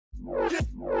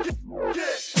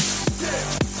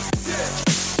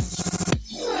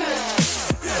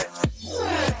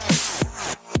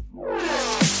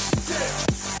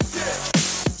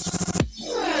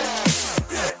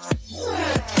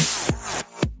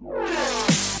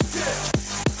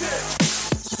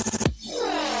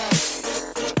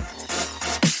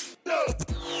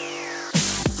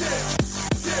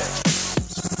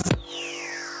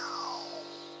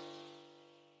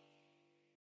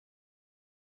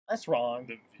That's wrong.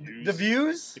 The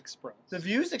views expressed. The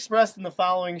views expressed in the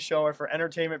following show are for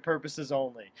entertainment purposes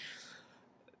only.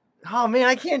 Oh man,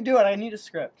 I can't do it. I need a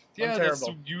script. Yeah, I'm that's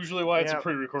terrible. usually why it's a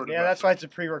pre-recorded. Yeah, that's why it's a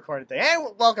pre-recorded thing. Hey,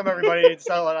 welcome everybody. It's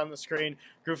all on the screen.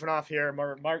 Goofing off here,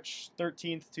 March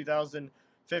 13th,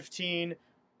 2015.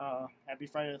 Happy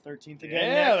Friday the 13th again.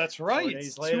 Yeah, Nick. that's right. 4 days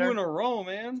It's later. 2 in a row,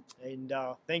 man. And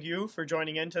thank you for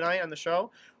joining in tonight on the show,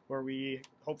 where we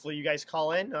hopefully you guys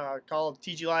call in. Call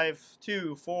TG Live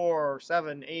 2, 4,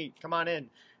 7, 8. Come on in.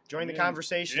 Join the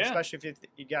conversation, especially if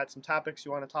you got some topics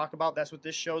you want to talk about. That's what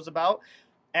this show's about.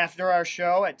 After our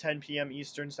show at 10 p.m.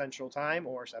 Eastern Central Time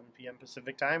or 7 p.m.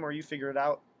 Pacific Time, or you figure it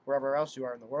out wherever else you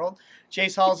are in the world.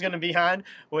 Chase Hall is going to be on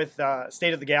with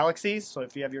State of the Galaxies. So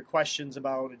if you have your questions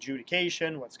about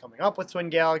adjudication, what's coming up with Twin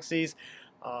Galaxies,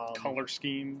 color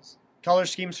schemes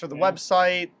for the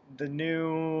website, the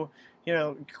new,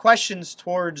 questions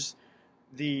towards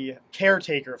the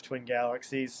caretaker of Twin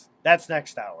Galaxies. That's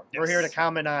next hour. We're here to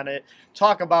comment on it,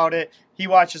 talk about it. He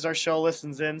watches our show,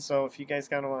 listens in, so if you guys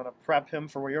kind of want to prep him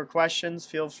for your questions,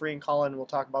 feel free and call in. We'll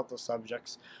talk about those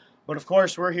subjects. But of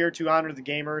course, we're here to honor the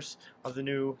gamers of the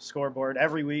new scoreboard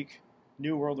every week.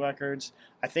 New world records.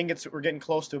 I think we're getting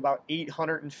close to about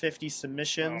 850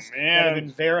 submissions that have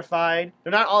been verified. They're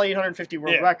not all 850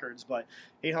 world records, but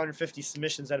 850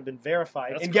 submissions that have been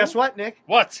verified. That's and cool. Guess what, Nick?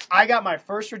 What? I got my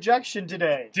first rejection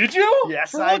today. Did you?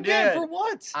 Yes, I did. For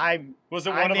what? Was it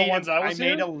one of the ones I was I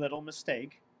made a little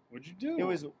mistake. What'd you do? It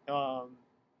was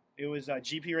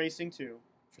GP Racing 2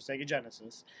 for Sega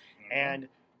Genesis, and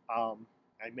I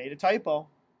made a typo.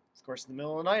 Of course, in the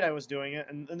middle of the night I was doing it,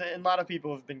 and a lot of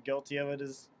people have been guilty of it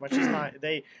as much as not.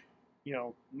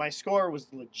 My score was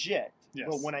legit,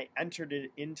 but when I entered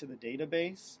it into the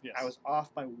database, I was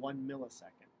off by 1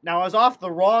 millisecond. Now, I was off the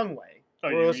wrong way.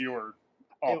 Oh, you were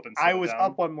up and I was down.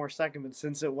 up 1 more second, but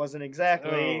since it wasn't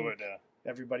exactly,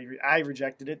 I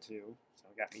rejected it too. So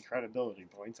it got me credibility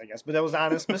points, I guess. But that was an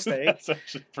honest mistake. That's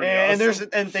actually pretty awesome.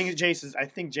 And things I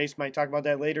think Jace might talk about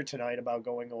that later tonight about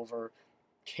going over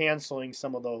canceling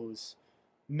some of those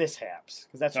mishaps,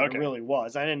 because that's what it really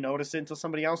was. I didn't notice it until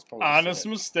somebody else posted it. Honest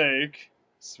mistake,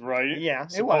 right? Yeah,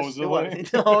 it was.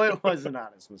 No, it was an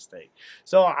honest mistake.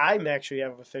 So I actually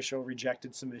have official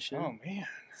rejected submission. Oh man.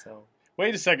 So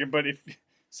wait a second, but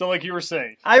like you were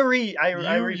saying,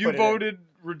 you voted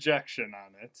rejection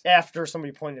on it after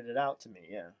somebody pointed it out to me.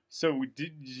 Yeah. So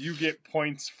did you get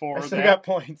points for that? I got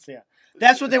points. Yeah.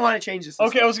 That's what they want to change this.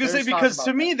 Okay, I was gonna say, because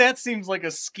to me that seems like a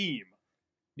scheme.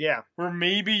 Yeah. Where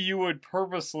maybe you would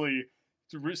purposely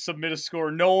submit a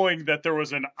score knowing that there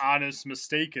was an honest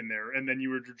mistake in there, and then you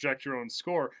would reject your own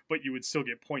score, but you would still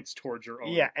get points towards your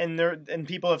own. Yeah, and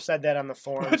people have said that on the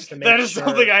forums to make that is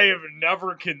something I have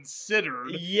never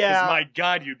considered. Yeah. My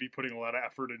God, you'd be putting a lot of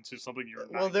effort into something you're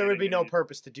not. Well, there would be no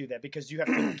purpose to do that, because you have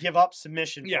to give up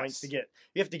submission points to get.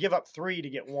 You have to give up 3 to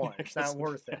get 1. It's not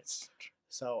worth it.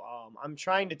 So I'm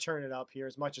trying to turn it up here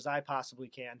as much as I possibly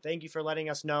can. Thank you for letting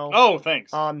us know. Oh,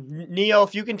 thanks. Neo,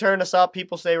 if you can turn us up.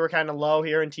 People say we're kind of low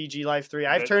here in TG Live 3.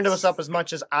 I've turned us up as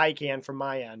much as I can from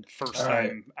my end. First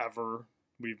time ever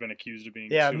we've been accused of being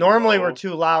too normally low. We're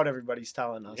too loud, everybody's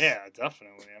telling us. Yeah,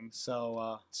 definitely. I'm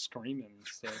so screaming.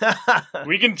 So.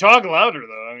 We can talk louder,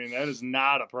 though. I mean, that is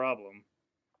not a problem.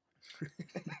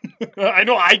 I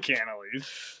know I can, at least.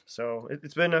 So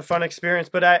it's been a fun experience,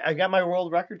 but I got my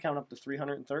world record count up to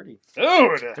 330. Dude!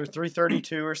 Or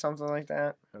 332 or something like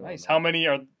that. Nice. How many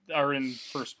are in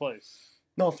first place?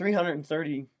 No,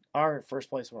 330 are in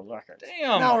first place world record.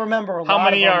 Damn. Now remember, how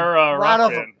many are a lot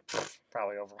of them,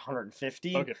 probably over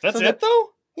 150. Okay, that's it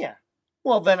though? Yeah.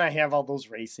 Well, then I have all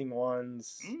those racing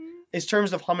ones. In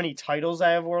terms of how many titles I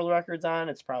have world records on,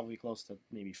 it's probably close to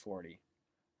maybe 40,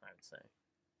 I would say.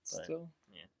 But, still,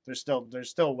 yeah, there's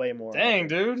still way more. Dang,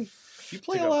 dude, you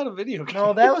play a lot of video games.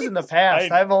 No, that was in the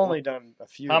past. I've only done a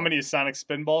few. How many is Sonic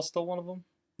Spinball still one of them?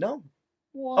 No.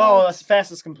 What? Oh, that's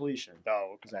fastest completion.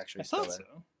 Oh, it's actually I thought still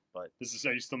so. But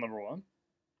are you still number 1?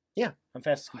 Yeah, I'm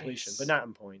fastest completion, but not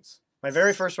in points. My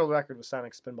very first world record was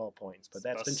Sonic Spinball points, but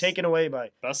that's been taken away by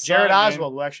Jared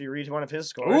Oswald, who actually read one of his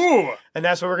scores. Ooh! And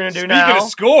that's what we're going to do now. Speaking of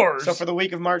scores! So for the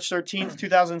week of March 13th,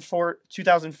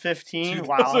 2015,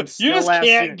 wow, I'm still you just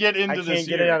can't get into this year. I can't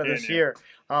get it out of this year.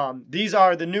 These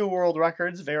are the new world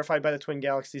records verified by the Twin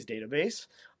Galaxies database.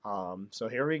 So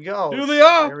here we go. Here they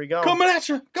are. Here we go. Coming at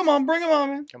you. Come on, bring them on,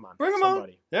 man. Come on. Bring them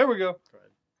on. There we go.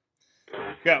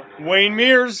 Got Wayne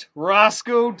Mears,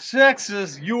 Roscoe,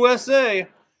 Texas, USA.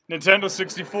 Nintendo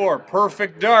 64,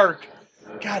 Perfect Dark.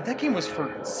 God, that game was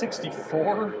for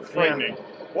 64? Frightening. Yeah.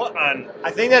 What on?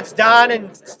 I think that's Don in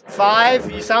 5.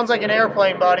 He sounds like an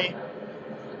airplane, buddy.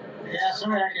 Yeah,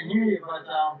 sorry I can hear you, but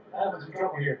I'm having some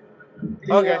trouble here.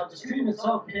 Okay. The stream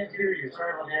itself can't hear you.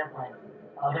 Sorry about the airplane.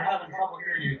 They're having trouble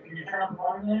hearing you. Can you turn up the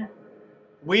volume there?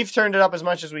 We've turned it up as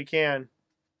much as we can.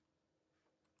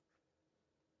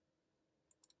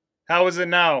 How is it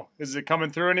now? Is it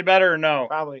coming through any better or no?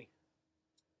 Probably.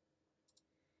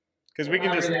 Because we can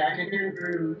Not just. really. I can hear it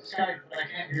through Skype, but I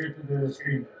can't hear it through the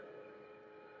stream.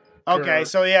 Okay,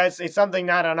 so yeah, it's something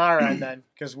not on our end then,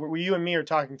 because you and me are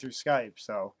talking through Skype.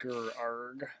 So.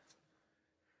 Arg.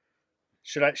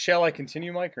 Shall I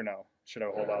continue, Mike, or no? Should I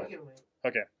hold on?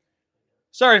 Okay.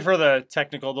 Sorry for the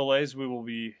technical delays. We will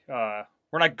be.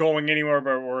 We're not going anywhere,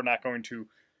 but we're not going to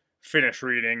finish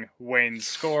reading Wayne's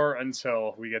score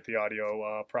until we get the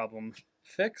audio problem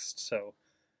fixed. So,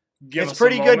 It's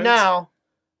pretty good now.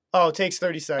 Oh, it takes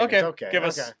 30 seconds. Okay. Give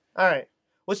us. All right.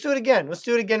 Let's do it again. Let's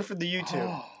do it again for the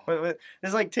YouTube. This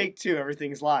is like take 2.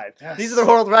 Everything's live. Yes. These are the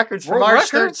world records for World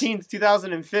March records? 13th,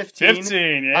 2015.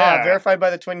 15, yeah. Verified by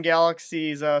the Twin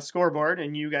Galaxies scoreboard,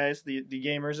 and you guys, the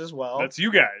gamers as well. That's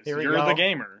you guys. Here we You're go. the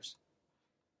gamers.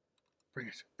 Bring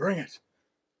it. Bring it.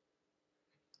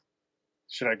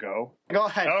 Should I go? Go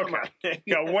ahead. Okay.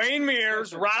 Got Wayne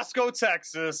Mears, Roscoe,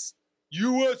 Texas,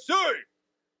 USA,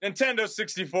 Nintendo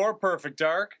 64, Perfect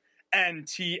Dark,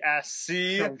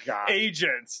 NTSC, Oh, God.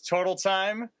 Agents. Total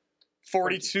time,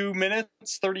 42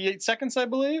 minutes, 38 seconds, I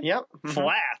believe. Yep.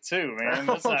 Flat, too, man.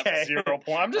 That's not Okay. 0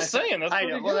 point. I'm just saying. That's I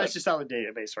pretty know. Well, good. that's just how the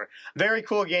database works. Very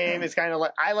cool game. It's kind of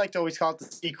like I like to always call it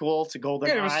the sequel to GoldenEye.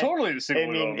 Yeah, it was totally the sequel. I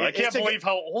mean, I can't it's a believe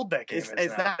how old that game It's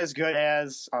is now. not as good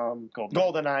as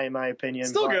GoldenEye, in my opinion.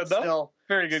 Still but good, though. Still,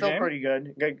 Very good still game. pretty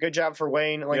good. Good job for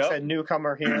Wayne. Like I said,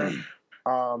 newcomer here.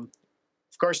 Of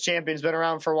course, champion's been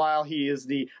around for a while. He is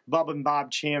the Bub and Bob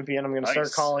champion. I'm going to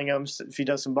start calling him if he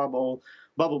does some bubble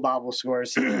bobble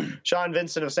scores. Sean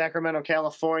Vincent of Sacramento,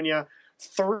 California.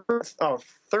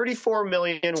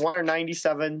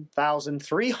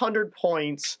 34,197,300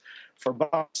 points for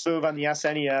Bob Move on the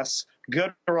SNES.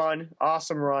 Good run,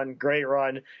 awesome run, great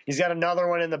run. He's got another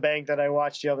one in the bank that I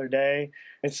watched the other day.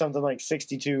 It's something like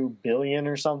 62 billion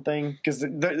or something because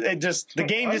the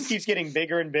game just keeps getting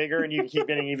bigger and bigger, and you keep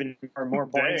getting even more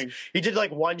points. Dang. He did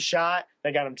like one shot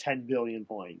that got him 10 billion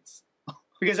points.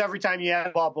 Because every time you add a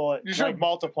bubble, it like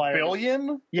multipliers.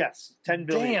 Billion? Yes, 10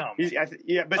 billion. Damn.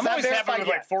 Yeah, but it's I'm not always happy verified with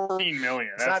yet. like 14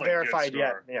 million. It's That's not like a good verified yet.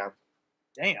 score. Yeah.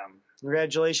 Damn.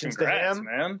 Congratulations Congrats, to him.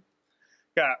 man.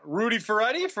 Got Rudy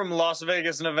Ferretti from Las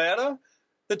Vegas, Nevada.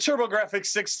 The TurboGrafx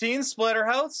 16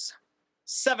 Splatterhouse.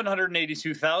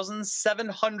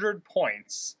 782,700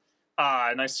 points.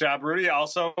 Nice job, Rudy.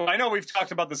 Also, I know we've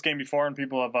talked about this game before, and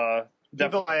people have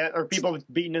People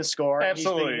beating his score.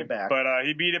 absolutely, He's beating it back. but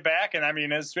he beat it back, and I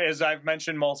mean, as I've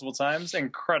mentioned multiple times,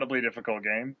 incredibly difficult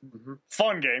game,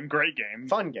 fun game, great game,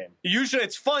 Fun game. Usually,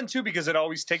 it's fun too because it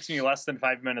always takes me less than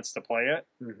 5 minutes to play it,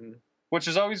 which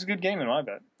is always a good game in my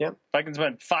bet. Yep. If I can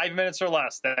spend 5 minutes or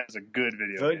less, that is a good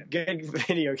video game. Good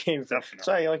video game. Definitely.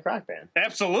 So you like Rock Band.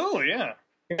 Absolutely, yeah.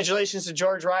 Congratulations to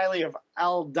George Riley of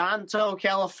El Donto,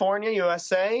 California,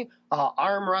 USA.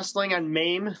 Arm wrestling on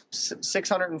MAME,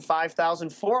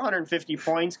 605,450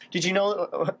 points. Did you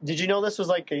know this was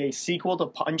like a sequel to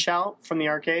Punch Out from the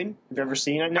arcade? Have you ever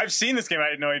seen it? I've seen this game. I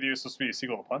had no idea it was supposed to be a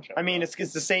sequel to Punch Out. I mean, it's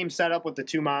the same setup with the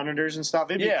 2 monitors and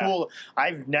stuff. It'd be cool.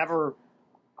 I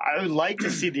would like to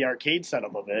see the arcade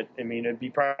setup of it. I mean, it'd be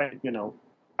probably,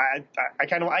 I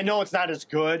know it's not as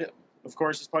good, of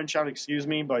course, as Punch Out, excuse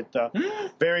me, but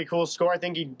very cool score. I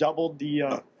think he doubled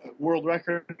the world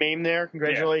record name there.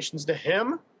 Congratulations to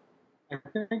him. I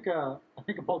think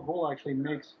Bulk Bull actually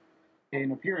makes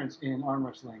an appearance in arm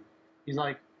wrestling. He's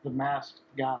like the masked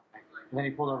guy. And then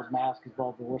he pulls off his mask as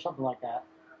Bulk Bull or something like that.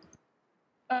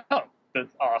 Oh, that's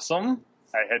awesome.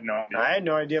 I had no idea. I had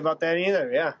no idea about that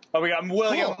either, yeah. Oh, we got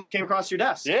William. Cool. Came across your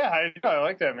desk. Yeah, I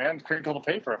like that, man. Crinkle the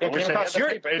paper. It came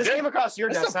across your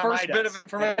That's desk, the not my first bit of desk.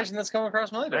 information that's come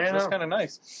across my I desk. That's know. kind of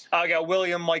nice. I got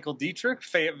William Michael Dietrich,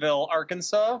 Fayetteville,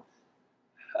 Arkansas.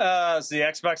 It's the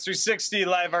Xbox 360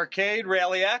 Live Arcade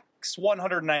Rally X,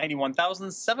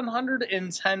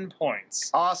 191,710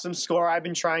 points. Awesome score. I've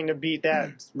been trying to beat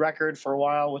that record for a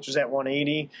while, which was at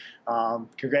 180.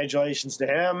 Congratulations to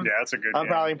him. Yeah, that's a good I'll game.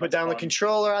 probably put That's down the fun.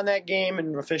 controller on that game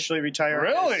and officially retire.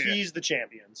 Really? As he's the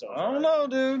champion. So I don't know,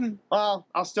 dude. Well,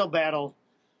 I'll still battle.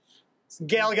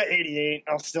 Galaga 88.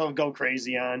 I'll still go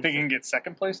crazy on. Think you can get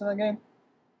second place in that game?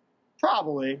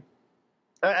 Probably.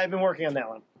 I've been working on that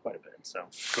one quite a bit. So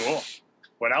Cool.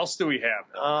 What else do we have?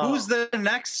 Who's the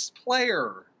next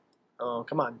player? Oh,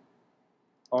 come on.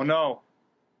 Oh, no.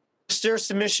 Mr.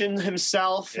 Submission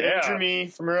himself, Yeah. Andrew Me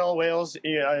from Rural Wales,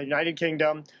 United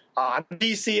Kingdom. On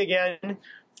PC again,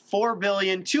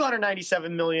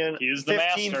 4,297,000,000. He is the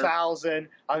master. 15,000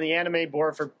 on the anime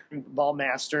board for Pinball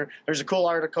Master. There's a cool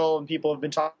article, and people have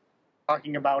been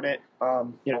talking about it.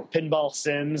 Pinball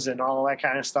Sims and all that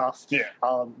kind of stuff. Yeah.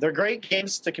 They're great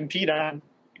games to compete on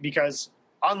because,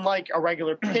 unlike a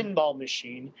regular pinball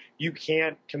machine, you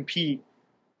can't compete.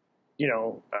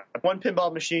 One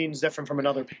pinball machine is different from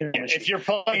another pinball machine. If you're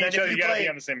playing each other, you got to be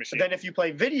on the same machine. But then if you play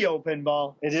video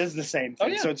pinball, it is the same thing. Oh,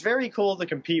 yeah. So it's very cool to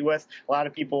compete with. A lot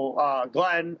of people,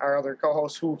 Glenn, our other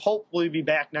co-host, who hopefully will be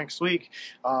back next week.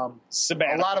 A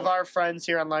lot of our friends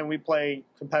here online, we play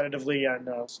competitively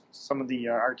on some of the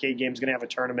arcade games, going to have a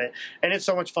tournament. And it's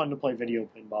so much fun to play video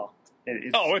pinball.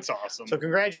 It's awesome. So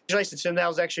congratulations to him. That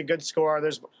was actually a good score.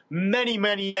 There's many,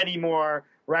 many, many more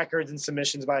records and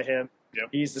submissions by him. Yep.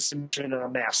 He's the submission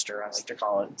master, I like to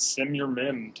call it. Sim your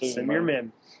mim, too. Sim your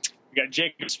mim. We got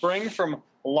Jacob Spring from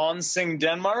Lonsing,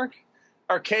 Denmark.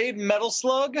 Arcade Metal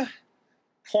Slug.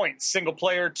 Points. Single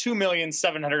player,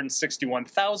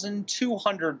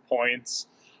 2,761,200 points.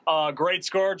 Great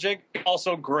score, Jake.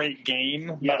 Also great game.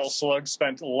 Yes. Metal Slug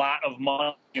spent a lot of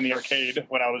money in the arcade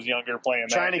when I was younger playing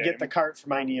that Trying to game. get the cart for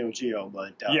my Neo Geo,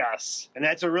 but yes. And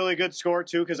that's a really good score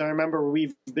too, because I remember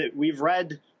we've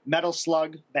read Metal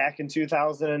Slug back in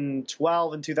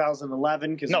 2012 and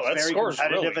 2011 because No, it's that very score's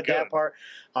competitive really at that good. part.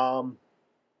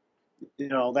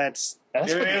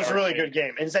 That's It pretty was a really arcade. good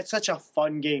game, and that's such a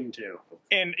fun game too.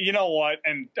 And you know what?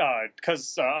 And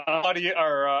because a buddy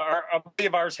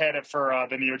of ours had it for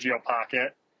the Neo Geo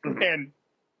Pocket, and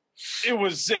it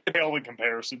was a pale in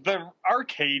comparison. The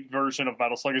arcade version of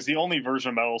Metal Slug is the only version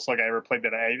of Metal Slug I ever played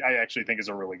that I actually think is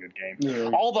a really good game.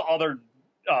 Yeah. All the other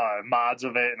mods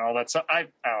of it and all that stuff, I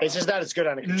don't It's know. just not as good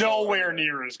on a controller. Nowhere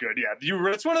near as good. Yeah,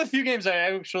 it's one of the few games I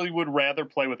actually would rather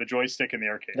play with a joystick in the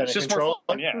arcade. Than It's a just more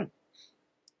fun. controller?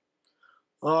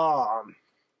 Yeah.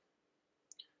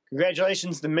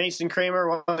 Congratulations to Mason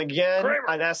Kramer once again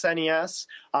on SNES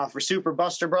for Super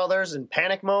Buster Brothers in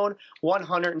Panic Mode.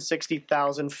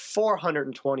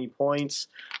 160,420 points.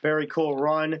 Very cool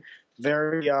run.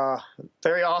 Very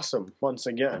awesome once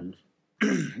again.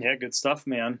 Yeah, good stuff,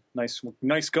 man. Nice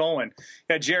going.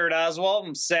 Got Jared Oswald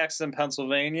from Saxon,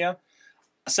 Pennsylvania.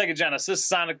 Sega Genesis,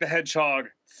 Sonic the Hedgehog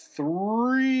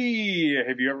 3.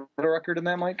 Have you ever had a record in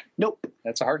that, Mike? Nope.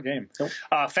 That's a hard game. Nope.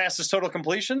 Fastest total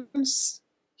completions.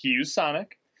 He used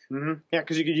Sonic. Mm-hmm. Yeah,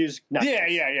 because you could use Knuckles.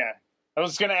 Yeah. I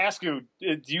was going to ask you,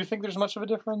 do you think there's much of a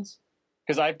difference?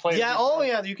 Because I played.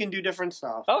 Yeah, you can do different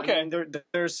stuff. Okay. I mean,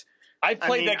 there's. I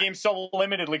played that game so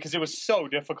limitedly because it was so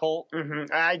difficult. Mm-hmm.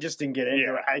 I just didn't get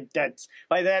into it.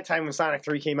 By that time when Sonic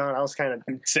 3 came out, I was kind of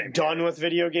Same. done with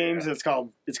video games. Yeah. It's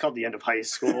called the end of high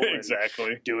school.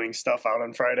 Exactly. Doing stuff out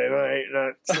on Friday night,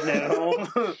 not sitting at home.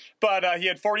 But he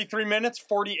had 43 minutes,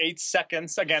 48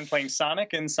 seconds, again playing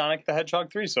Sonic in Sonic the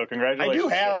Hedgehog 3. So congratulations. I do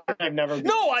have. I've never.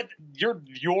 No,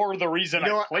 you're the reason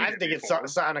I played I think it's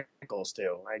Sonic Knuckles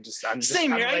too. I'm just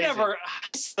same here. lazy. I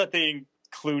thought they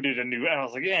included a new. I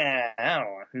was like, yeah, I don't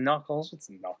know. Knuckles. What's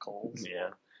Knuckles? Yeah.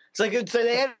 It's like so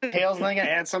they had Tails, and then I got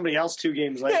to add somebody else 2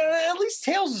 games later. Yeah, at least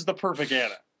Tails is the perfect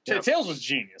add-on. Yeah. Tails was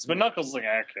genius, but Knuckles is like,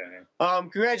 okay.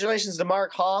 Congratulations to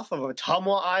Mark Hoff of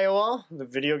Ottumwa, Iowa, the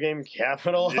video game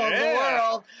capital of the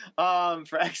world,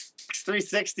 for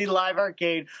X360 Live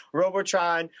Arcade,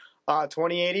 Robotron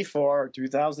 2084,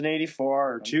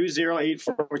 2084, or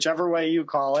 2084, whichever way you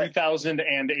call it.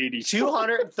 2080.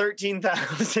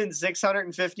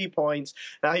 213,650 points.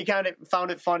 Now he kind of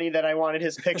found it funny that I wanted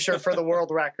his picture for the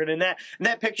world record, and that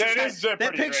picture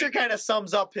That is kind of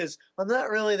sums up his. I'm not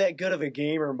really that good of a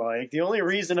gamer, Mike. The only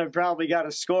reason I've probably got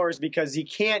a score is because he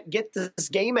can't get this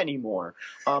game anymore.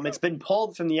 It's been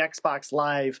pulled from the Xbox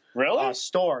Live Really?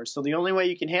 store. So the only way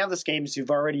you can have this game is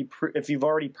if you've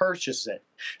already purchased it.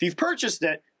 If you've purchased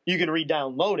it, you can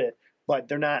re-download it, but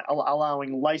they're not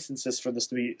allowing licenses for this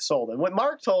to be sold. And what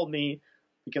Mark told me,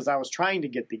 because I was trying to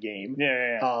get the game,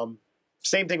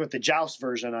 same thing with the Joust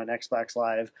version on Xbox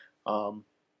Live.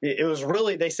 It was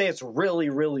really, they say it's really,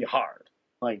 really hard.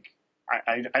 Like,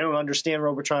 I don't understand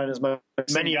Robotron as much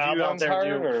as many of you out there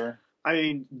do. Or? I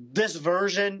mean, this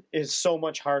version is so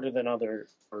much harder than other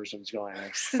versions going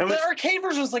on. The arcade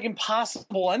version was like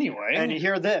impossible anyway. And you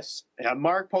hear this.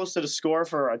 Mark posted a score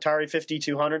for Atari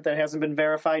 5200 that hasn't been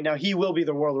verified. Now, he will be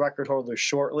the world record holder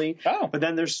shortly. Oh. But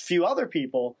then there's a few other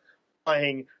people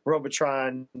playing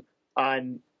Robotron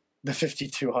on the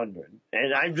 5200.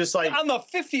 And I'm just like... On the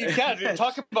 50, God, dude,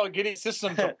 talk about getting a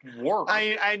system to work.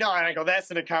 I know, and I go, that's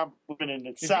an accomplishment in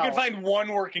If itself. you can find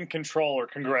one working controller,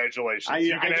 congratulations.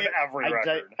 You can have every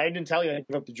record. I didn't tell you I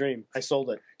gave up the dream. I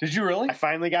sold it. Did you really? I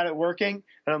finally got it working,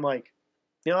 and I'm like,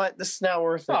 You know what? This is not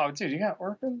worth it. Oh, dude, you got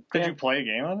working? Did Yeah. you play a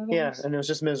game on it? Yeah, and it was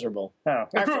just miserable. Oh.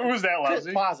 Was that Chris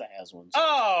lousy? Plaza has one.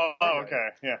 Oh, okay.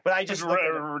 Yeah. But I just Just looked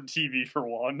at it. TV for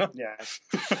one. Yeah.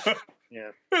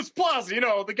 Yeah. It's Plaza,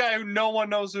 the guy who no one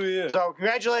knows who he is. So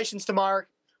congratulations to Mark.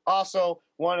 Also,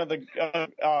 one of the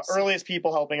earliest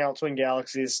people helping out Twin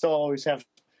Galaxies. Still always have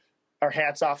our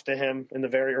hats off to him in the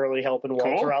very early helping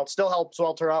Walter Cool. out. Still helps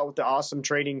Walter out with the awesome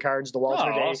trading cards, the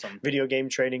Walter Oh, Day awesome. video game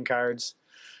trading cards.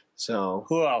 So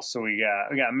Who else do we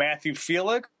got? We got Matthew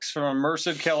Felix from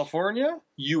Merced, California,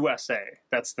 USA.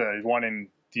 That's the one in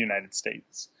the United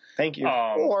States. thank you.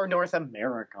 Or North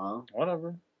America.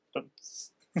 Whatever.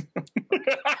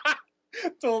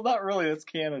 Well, not really. That's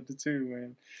Canada too,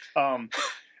 man.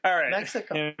 All right.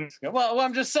 Mexico. Well,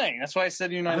 I'm just saying. That's why I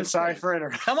said United I'm sorry States. for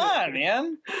interrupting. Come on,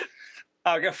 man.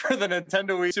 For the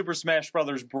Nintendo Wii Super Smash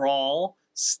Bros. Brawl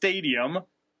Stadium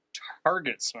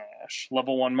Target Smash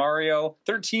Level 1 Mario,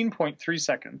 13.3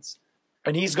 seconds.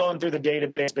 And he's going through the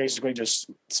database, basically just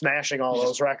smashing all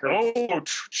those records. Oh,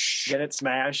 Get it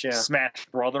smashed, yeah. Smash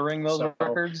brothering those So,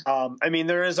 records. I mean,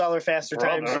 there is other faster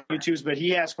times Brother. on YouTube's, but he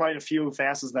has quite a few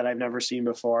fastest that I've never seen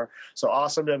before. So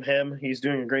awesome to him. He's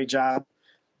doing a great job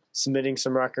submitting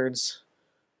some records.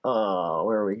 Where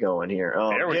are we going here?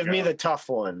 There we Give me go. the tough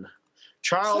one.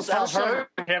 Charles That's the first Alhurt.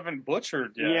 time I haven't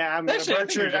butchered yet. Yeah, I'm going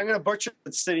to butcher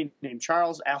the city name.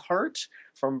 Charles Alhurt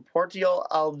from Porto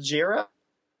Alegre.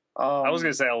 I was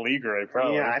going to say Alegre,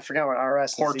 probably. Yeah, I forgot what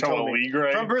RS is. He Porto told me.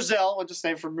 Alegre. From Brazil. We'll just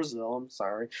say from Brazil. I'm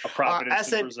sorry. A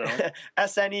Providence in Brazil.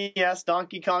 SNES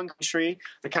Donkey Kong Country,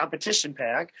 the competition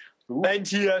pack. Ooh.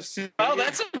 NTSC. Oh,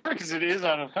 that's because it is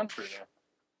out of country, though.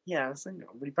 Yeah, I know,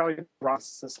 but he probably brought the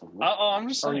system. I'm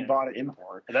just Already saying. bought it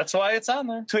import. That's why it's on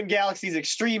there. Twin Galaxies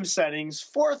Extreme Settings,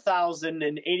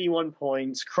 4,081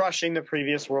 points, crushing the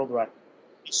previous world record.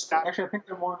 Actually, I think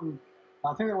that one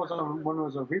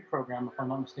was a reprogram, if I'm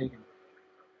not mistaken.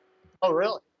 Oh,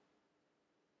 really?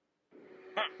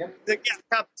 Yep. The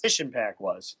competition pack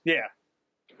was. Yeah.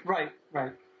 Right.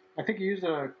 I think you used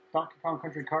a Donkey Kong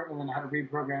Country cart and then had a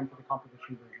reprogram for the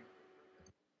competition version.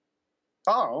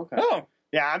 Oh, okay. Oh,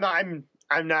 Yeah,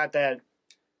 I'm not that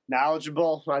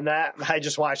knowledgeable on that. I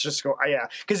just watched the score. Yeah,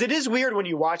 because it is weird when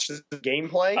you watch the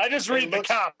gameplay. I just read It the looks-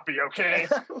 copy, okay?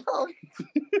 Well,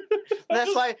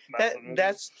 that's why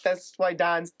that's why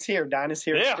Don's here. Don is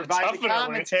here Yeah, to provide the definitely.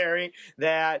 commentary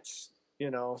that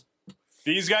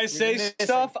These guys say Listen.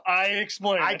 stuff, I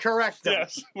explain. I correct them.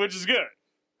 Yes, which is good.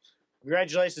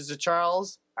 Congratulations to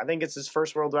Charles. I think it's his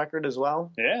first world record as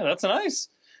well. Yeah, that's nice.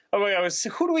 Oh, wait,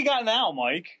 who do we got now,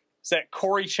 Mike? Is that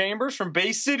Corey Chambers from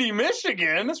Bay City,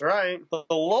 Michigan? That's right. The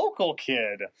local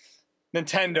kid.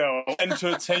 Nintendo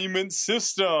Entertainment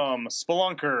System.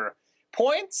 Spelunker.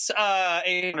 Points,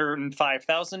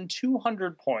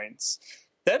 805,200 points.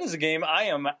 That is a game I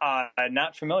am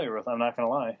not familiar with, I'm not going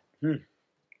to lie.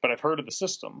 But I've heard of the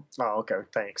system. Oh, okay.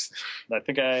 Thanks. I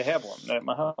think I have one at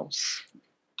my house.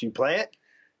 Do you play it?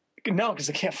 No, because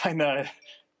I can't find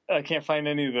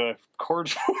any of the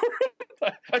cords for it.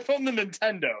 I found the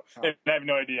Nintendo, and I have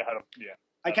no idea how to. Yeah,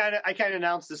 I kind of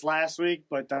announced this last week,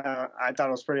 but I thought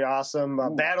it was pretty awesome.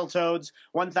 Battletoads,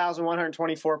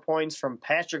 1,124 points from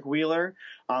Patrick Wheeler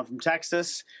from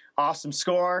Texas. Awesome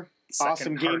score.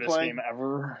 Awesome Second hardest gameplay. game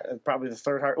ever. Probably the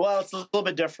third hard. Well, it's a little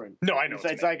bit different. No, I know.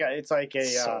 It's like a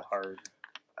so hard.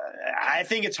 I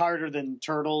think it's harder than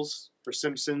Turtles or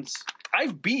Simpsons.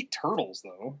 I've beat Turtles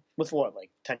though. With what, like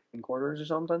 10 quarters or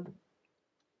something?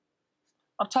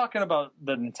 I'm talking about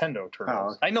the Nintendo Turtles. Oh,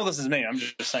 okay. I know this is me. I'm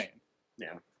just saying.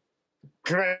 Yeah.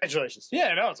 Congratulations.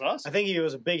 Yeah, no, it's awesome. I think he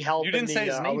was a big help. You didn't in say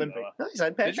the his name, Olympic. though. No, he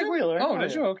said Patrick Did you? Wheeler. Oh,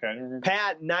 did you? Okay.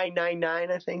 Pat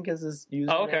 999, I think, is his username.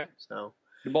 Oh, okay. So.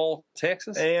 The Bowl,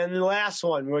 Texas. And the last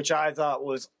one, which I thought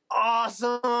was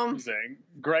awesome.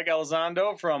 Greg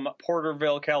Elizondo from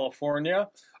Porterville, California.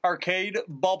 Arcade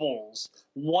Bubbles,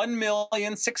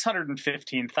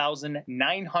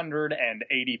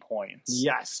 1,615,980 points.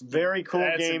 Yes, very cool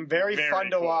That's game. Very fun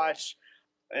to cool. watch.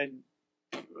 And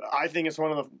I think it's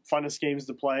one of the funnest games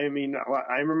to play. I mean,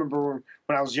 I remember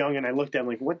when I was young and I looked at it,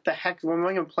 like, what the heck? What am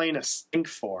I going to play in a stink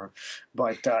for?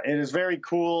 But it is very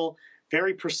cool.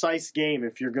 Very precise game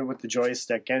if you're good with the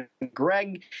joystick. And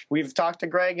Greg, we've talked to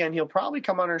Greg, and he'll probably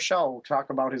come on our show, talk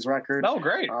about his record. Oh,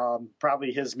 great.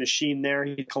 Probably his machine there.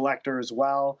 He's a collector as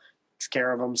well. Takes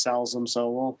care of them, sells them.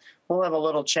 So we'll have a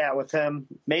little chat with him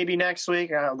maybe next week,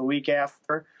 the week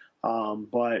after.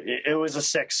 But it was a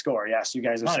 6 score. Yes, you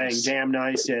guys are saying damn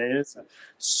nice. Yeah, it's a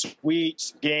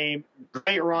sweet game.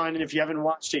 Great run. And if you haven't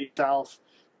watched it yourself,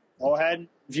 go ahead,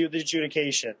 view the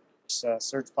adjudication.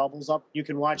 Search Bubbles up. You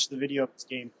can watch the video of this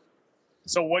game.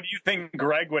 So what do you think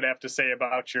Greg would have to say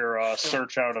about your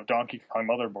search out of Donkey Kong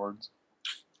motherboards?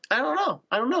 I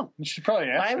don't know. You should probably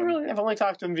ask him. I've only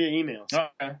talked to him via email. So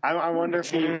Okay. I wonder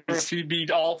if If he'd be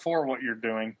all for what you're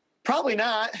doing. probably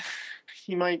not.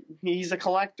 He's a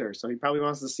collector, so he probably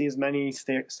wants to see as many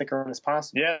stick around as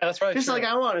possible. Yeah, that's right. Just like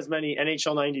I want as many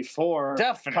NHL 94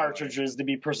 Definitely. cartridges to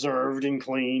be preserved and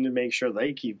cleaned and make sure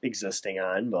they keep existing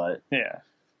on, but Yeah.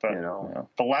 But, You know.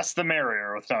 the less the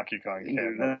merrier with Donkey Kong.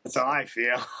 Kid. that's how I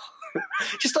feel.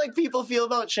 Just like people feel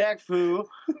about Shaq Fu,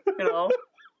 you know.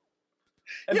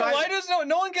 And Yeah, by- why does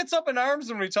no one gets up in arms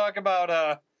when we talk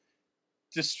about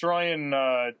destroying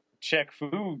Czech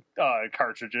Fu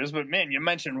cartridges? But man, you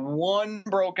mentioned one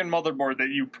broken motherboard that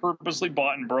you purposely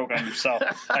bought and broke on yourself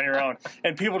on your own,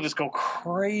 and people just go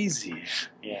crazy.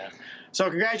 Yeah. So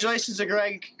congratulations to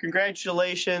Greg.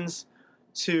 Congratulations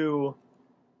to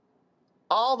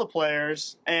all the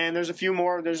players. And there's a few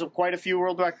more. There's quite a few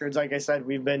world records. Like I said,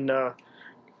 we've been Yeah.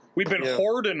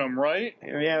 hoarding them, right?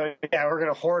 we're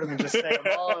gonna hoard them and just say them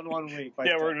all in 1 week.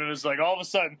 Yeah, we're gonna just like all of a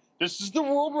sudden, this is the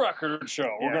world record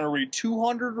show. We're Yeah. gonna read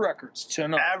 200 records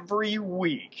tonight. every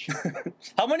week.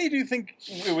 How many do you think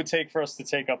it would take for us to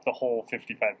take up the whole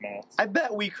 55 minutes? I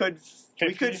bet we could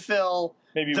 50? fill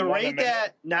Maybe the one a rate minute?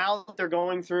 that now that they're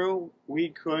going through. We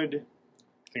could.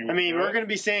 I mean, we're going to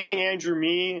be saying Andrew,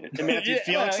 me, and Matthew Yeah,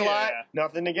 Felix a yeah, lot. yeah.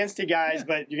 Nothing against you guys,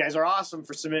 but you guys are awesome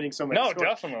for submitting so many No, scores.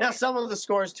 definitely. Now, some of the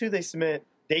scores, too, they submit,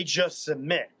 they just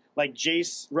submit. Like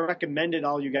Jace recommended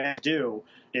all you guys do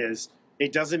is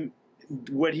it doesn't,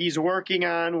 what he's working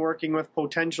on, working with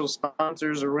potential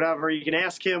sponsors or whatever, you can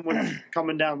ask him what's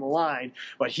coming down the line.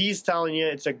 But he's telling you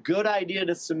it's a good idea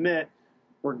to submit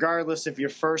regardless if you're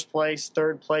first place,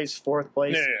 third place, fourth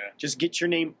place. Yeah. Just get your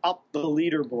name up the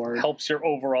leaderboard. Helps your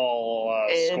overall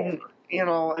And, score. you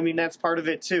know, I mean, that's part of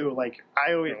it too. Like,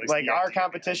 I always, Or at least like the our idea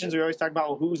competitions, we always talk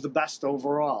about who's the best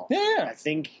overall. I Yeah,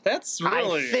 think, that's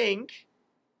really.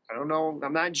 I don't know,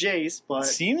 I'm not Jace, but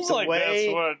Seems the like way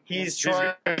that's what he's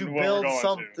trying what to we're build going to.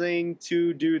 something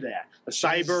to do that. The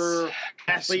Cyber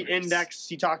Athlete Jeez. Index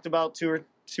he talked about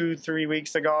 3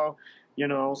 weeks ago. You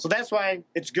know, so that's why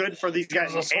it's good for these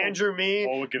guys. Gives us hope. Andrew, me,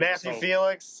 Oh, it gives us Matthew hope.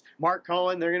 Felix, Mark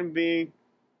Cohen, they're gonna be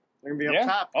Yeah. up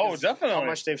top. Oh, because of definitely. How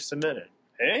much they've submitted.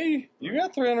 Hey, you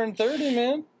got 330,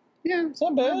 man. Yeah, It's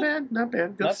not bad. not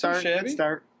bad. Good Not too start. shabby. Good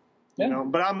start. Yeah. You know,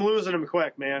 but I'm losing them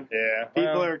quick, man. Yeah.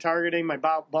 People well, are targeting my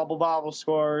bubble bobble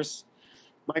scores.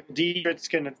 Michael Dietrich's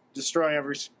gonna destroy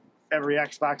every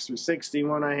Xbox 360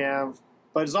 one I have.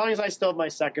 But as long as I still have my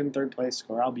second, third place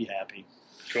score, I'll be happy.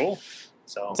 cool.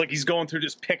 So It's like he's going through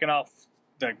just picking off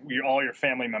like all your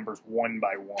family members one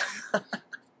by one.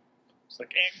 It's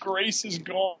like Aunt Grace is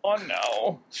gone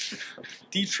now.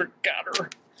 Dietrich got her.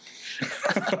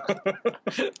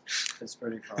 it's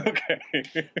pretty fun.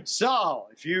 Okay. So,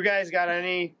 if you guys got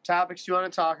any topics you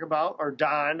want to talk about, or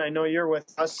Don, I know you're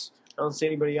with us. I don't see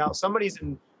anybody else. Somebody's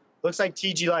in, looks like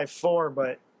TG Live 4,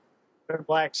 but they're a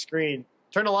black screen.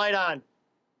 Turn the light on.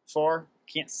 4.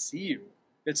 Can't see you.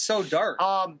 It's so dark.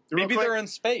 Maybe real they're quick, in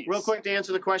space. real quick to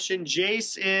answer the question,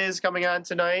 Jace is coming on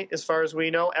tonight, as far as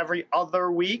we know, every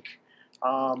other week.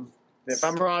 If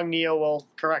I'm wrong, Neil will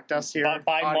correct us here. Audio.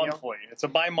 Bi-monthly. It's a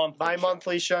bi-monthly.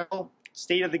 Bi-monthly show.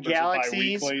 State of the Or is it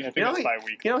Galaxies. bi-weekly? I think You know, it's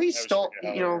bi-weekly. You know, he I always stole. forget how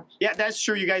You that know, works. yeah, that's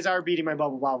true. You guys are beating my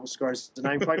bubble bobble scores, and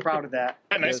I'm quite proud of that.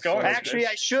 Yeah, nice going. Actually,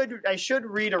 I should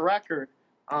read a record.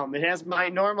 It has my.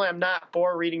 Normally, I'm not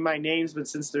for reading my names, but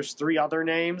since there's 3 other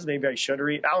names, maybe I should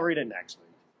read. I'll read it next week.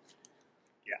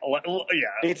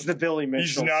 Yeah. It's the Billy He's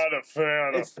Mitchell. not a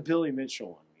fan It's of. the Billy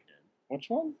Mitchell one we did. Which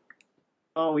one?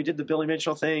 Oh, we did the Billy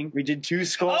Mitchell thing. We did 2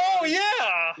 scores. Oh,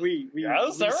 yeah. We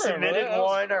Yes, I remember submitted that. That was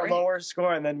one, our great. lower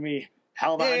score, and then we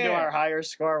held on to Yeah. our higher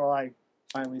score while I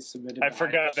finally submitted. I the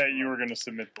forgot highest that score. you were going to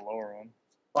submit the lower one.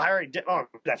 Well, I already did. Oh,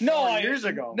 that 4 years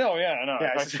ago. No, yeah, no.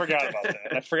 Yeah, I forgot about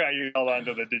that. I forgot you held on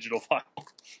to the digital file.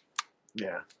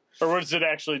 Yeah. Or was it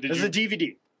actually? Did It was you? a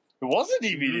DVD. It was a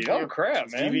DVD. Oh crap,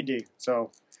 It's man! DVD. So,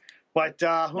 but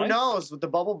who Nice. knows with the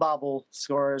bubble bobble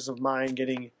scores of mine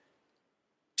getting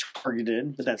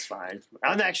targeted? But that's fine.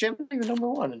 I'm not even number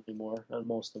 1 anymore on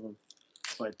most of them.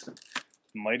 But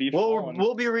Mighty we'll Fallen.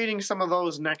 we'll be reading some of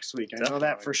those next week. I know that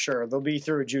Definitely. for sure. They'll be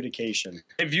through adjudication.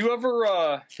 Have you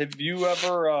ever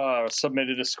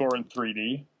submitted a score in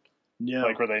 3D, Yeah.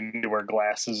 like where they need to wear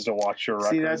glasses to watch your record?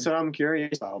 See, that's what I'm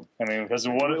curious about. I mean, because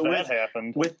what if With- that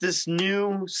happened? With this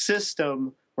new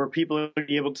system where people are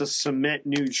be able to submit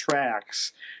new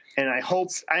tracks, and I hope,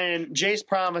 and Jace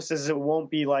promises it won't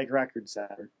be like Record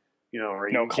Center, you know, where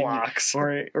No you can- clocks.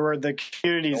 or the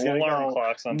community's No going to alarm go,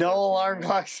 clocks. no alarm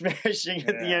clock smashing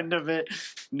at the Yeah. end of it,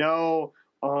 no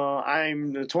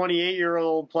I'm the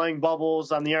 28-year-old playing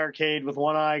bubbles on the arcade with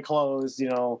one eye closed.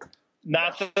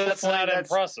 Not that that's not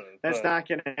impressive. That's but- not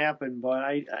going to happen. But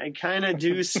I kind of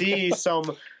do see some.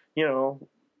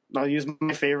 I'll use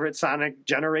my favorite Sonic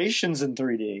Generations in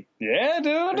 3D. Yeah,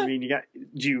 dude. I mean,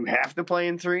 do you have to play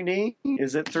in 3D?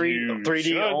 Is it 3D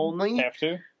should only? Have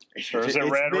to. Or is it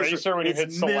Rad Racer when you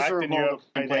hit select and you have to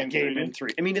play play that game in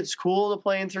 3D? I mean, it's cool to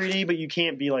play in 3D, but you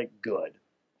can't be good.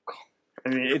 I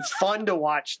mean, it's fun to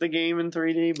watch the game in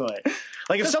 3D, but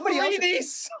if somebody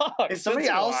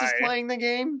else is playing the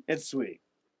game, it's sweet,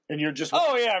 and you're just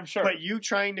yeah, I'm sure. But you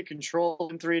trying to control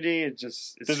in 3D,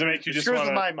 does it make you just screws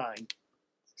wanna, with my mind?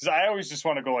 Because I always just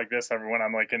want to go like this when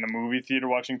I'm in the movie theater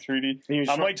watching 3D.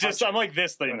 I'm like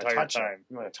this the entire time.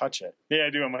 You want to touch it? Yeah, I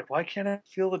do. I'm like, why can't I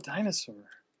feel the dinosaur?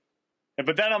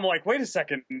 But then I'm like, wait a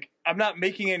second, I'm not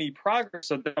making any progress.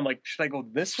 So then I'm like, should I go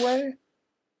this way?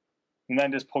 And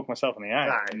then just poke myself in the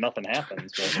eye, and nothing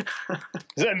happens. But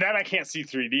and then I can't see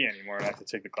 3D anymore, and I have to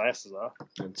take the glasses off.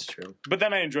 That's true. But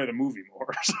then I enjoy the movie more.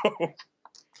 So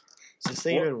does this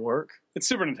thing even work? It's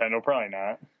Super Nintendo, probably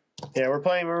not. Yeah, we're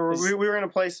playing. We were going to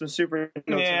play some Super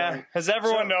Nintendo. Yeah, tonight. as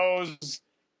everyone knows,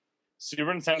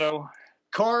 Super Nintendo.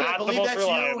 Corey, I Not the believe most that's you.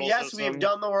 reliable Yes, system. we've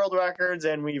done the world records,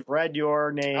 and we've read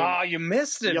your name. Oh, you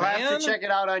missed it, You'll man. have to check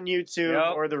it out on YouTube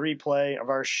Yep. or the replay of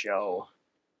our show.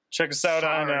 Check us out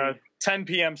on Sorry. 10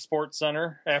 p.m. Sports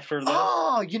Center after the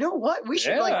Oh, you know what? We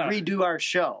should Yeah. redo our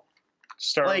show.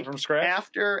 start from scratch.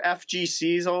 After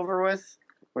FGC's over with,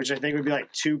 which I think would be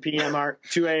 2 p.m.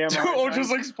 2 a.m. Oh, our just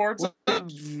time. like sports.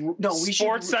 No, we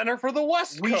Sports should. Center for the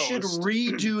West We Coast. should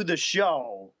redo the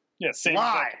show. Yeah, same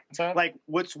live. content.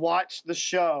 Let's watch the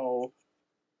show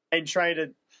and try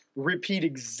to repeat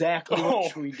exactly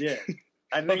what we did.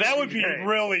 I Well, think that it'd would be great.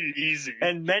 really easy.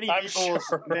 And many I'm people,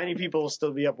 sure. many people will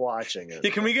still be up watching it. Yeah,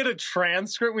 can we get a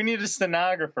transcript? We need a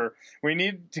stenographer. We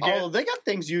need to get. Oh, they got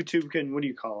things YouTube can. What do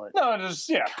you call it? No, just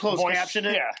Closed caption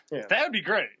it? Yeah, Yeah. that would be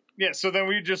great. Yeah, so then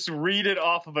we just read it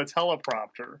off of a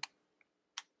teleprompter.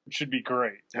 It should be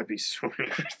great. That'd be sweet.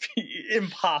 It'd be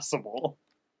impossible.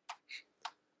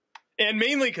 And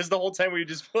mainly because the whole time we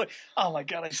just feel like, oh my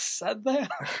god, I said that.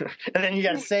 And then you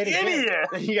got to say it again. Idiot.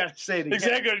 Then you got to say it again.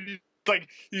 Exactly. Like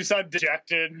you sound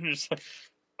dejected. And you're just like,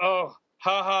 oh,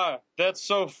 haha, that's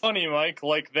so funny, Mike.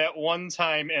 Like that one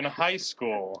time in high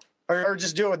school. Or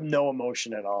just do it with no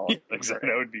emotion at all. Exactly.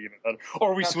 That would be even better.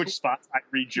 Or we switch spots. I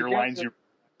read your You guys lines. are- You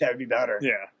That would be better.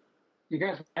 yeah. You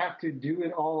guys have to do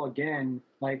it all again.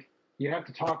 You have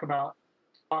to talking about.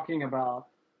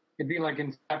 It'd be like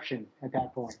Inception at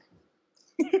that point.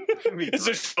 It's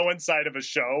a show inside of a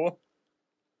show.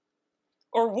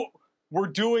 Or we're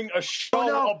doing a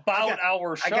show about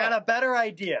our show. I got a better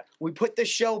idea. We put the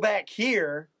show back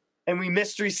here, and we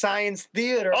Mystery Science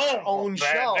Theater our own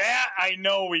show. That I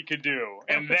know we could do,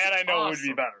 and that I know would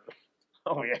be Awesome. better.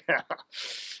 Oh yeah.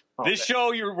 This show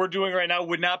we're doing right now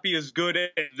would not be as good as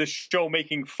the show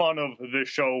making fun of the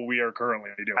show we are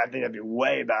currently doing. I think that'd be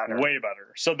way better. Way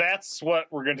better. So that's what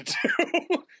we're going to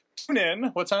do. Tune in.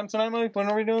 What time tonight, Mike? When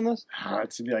are we doing this?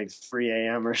 It's gonna be 3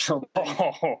 a.m. or something.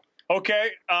 Oh,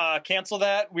 okay. Cancel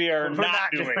that. We are We're not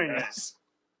not doing doing this.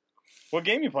 What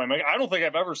game you playing, Mike? I don't think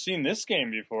I've ever seen this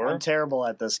game before. I'm terrible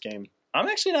at this game. I'm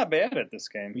actually not bad at this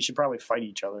game. We should probably fight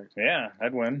each other. Yeah,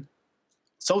 I'd win.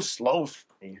 So slow for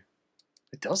me.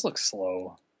 It does look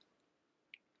slow.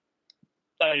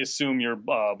 I assume you're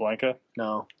Blanca.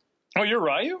 No. Oh, you're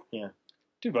Ryu? Yeah.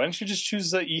 Dude, why don't you just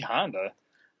choose the E Honda?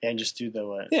 And just do the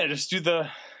what? Yeah, just do the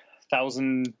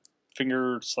 1,000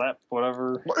 finger slap,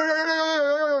 whatever.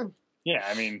 Yeah,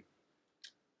 I mean,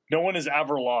 no one has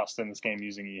ever lost in this game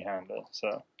using E Honda,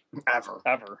 so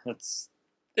Ever.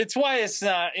 It's why it's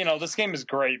not. This game is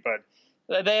great,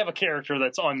 but they have a character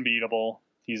that's unbeatable.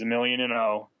 He's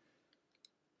 1,000,000-0.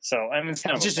 So I mean, it's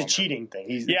kind of It's just a bummer. cheating thing.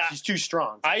 He's too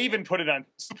strong. I even put it on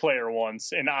 2-player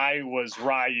once, and I was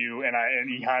Ryu,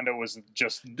 and E Honda was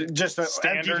just just an empty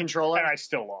standard, controller. and I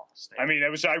still lost. I mean,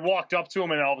 I walked up to him,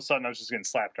 and all of a sudden, I was just getting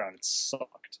slapped around. It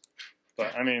sucked.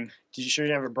 But I mean, Did you sure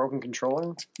you have a broken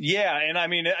controller? yeah, and I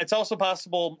mean, it's also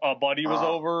possible a buddy was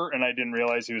Oh. over, and I didn't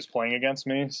realize he was playing against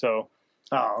me. So,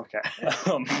 Oh, okay.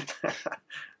 um,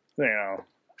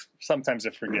 sometimes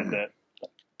I forget that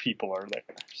people are there.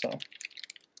 So,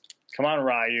 come on,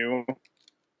 Ryu.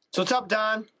 So what's up,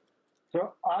 Don?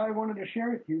 So I wanted to share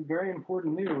with you very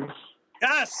important news.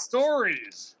 Yes,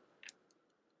 stories.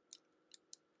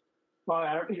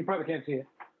 Well, you probably can't see it.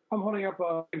 I'm holding up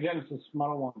a Genesis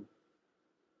Model 1.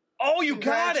 Oh, you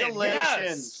got it! Yes.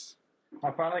 Congratulations.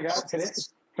 I finally got it today.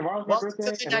 Tomorrow's my Welcome birthday.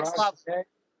 to the it next arrives level. today.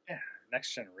 Yeah,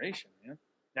 next generation, man.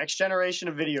 Next generation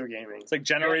of video gaming. It's like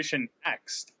Generation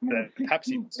X that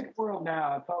Pepsi was. World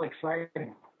now. It's all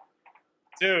exciting.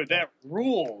 Dude, that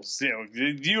rules.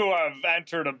 You have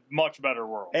entered a much better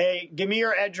world. Hey, give me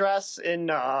your address in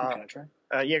Can I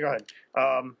try? yeah, go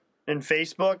ahead. In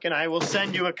Facebook, and I will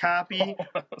send you a copy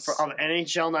of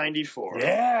NHL '94.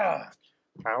 Yeah.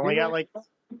 I only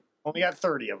got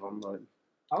 30 of them, but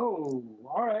Oh,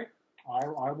 all right.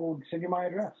 I will send you my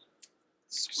address.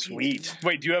 sweet.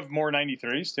 Wait, do you have more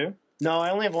 93s too? No,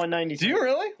 I only have 193. Do you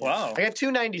really? Wow. I got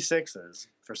two 96s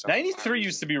for some. 93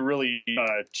 used to be really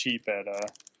cheap at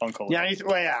Uncle. Yeah,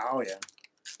 well, yeah, oh yeah.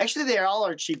 Actually, they all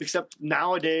are cheap, except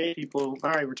nowadays people. All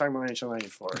right, we're talking about NHL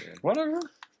 '94. Whatever.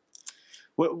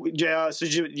 So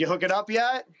did you hook it up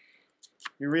yet?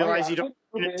 You realize you don't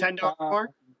I need think Nintendo anymore?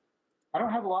 I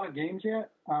don't have a lot of games yet.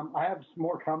 I have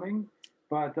more coming,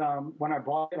 but when I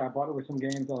bought it with some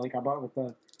games. I bought it with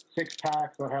a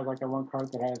 6-pack, so it has like a one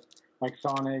cart that has like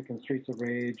Sonic and Streets of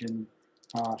Rage and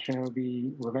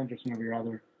Shinobi, Revenge of Shinobi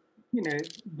rather.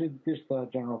 Just the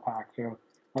general pack. So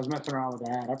I was messing around with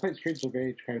that. I played Streets of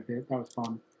Rage quite a bit. That was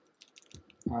fun.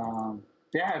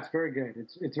 Yeah, it's very good.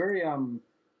 It's very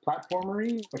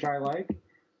platformery, which I like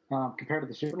compared to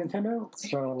the Super Nintendo.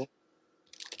 So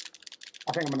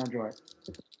I think I'm gonna enjoy it.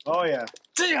 Oh yeah.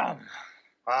 Damn.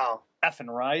 Wow. Effing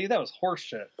Rye, that was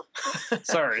horseshit.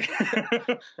 Sorry.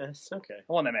 I That's okay.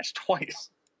 won that match twice.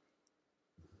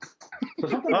 So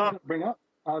something I want to bring up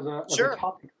as Sure. a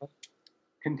topic of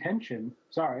contention.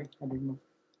 Sorry, I didn't.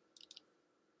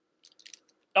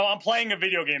 Oh, I'm playing a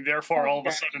video game, therefore all of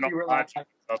a sudden You were I'm like-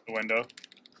 out the window.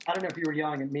 I don't know if you were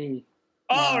yelling at me.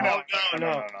 Oh, No.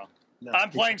 no. No.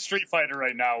 I'm playing Street Fighter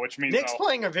right now, which means Nick's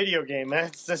playing a video game.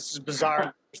 That's just bizarre. in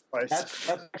the first place. That's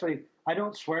actually. I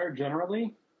don't swear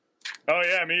generally. Oh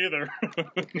yeah, me either.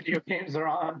 Video games are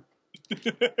on.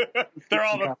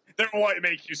 they're what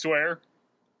make you swear.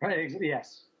 Right?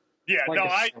 Yes. Yeah, Like no,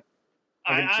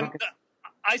 a-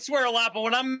 I swear a lot, but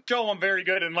when I'm show I'm very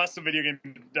good. Unless the video game,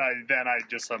 then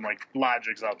I'm like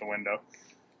logic's out the window.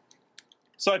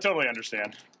 So I totally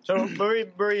understand. So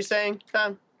what were you saying,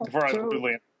 Tom? Before I So-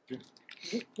 completely.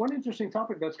 One interesting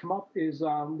topic that's come up is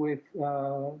with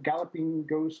Galloping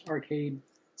Ghost Arcade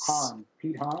Han,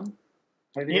 Pete Han.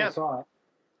 I think Yeah. I saw it.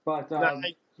 But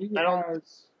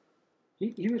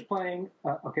he was playing,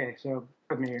 okay, so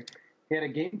with me here. He had a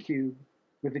GameCube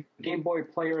with a Game Boy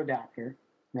player adapter,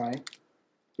 right?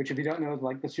 Which, if you don't know, is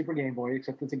like the Super Game Boy,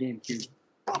 except it's a GameCube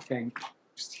thing.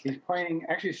 He's playing,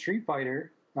 actually, Street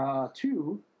Fighter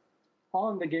 2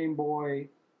 on the Game Boy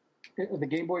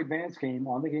Advance game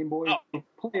on the Game Boy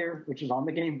player, which is on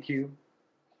the GameCube.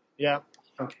 Yeah.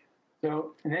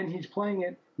 So, and then he's playing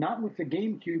it not with the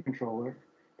GameCube controller,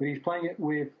 but he's playing it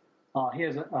with. He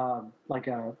has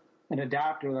an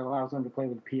adapter that allows him to play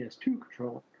with a PS2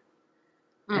 controller.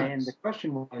 And the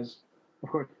question was, of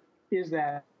course, is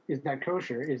that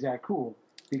kosher? Is that cool?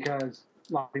 Because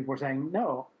a lot of people were saying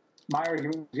no. My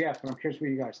argument was yes, but I'm curious what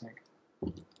you guys think.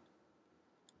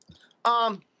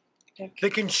 The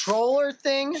controller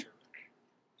thing.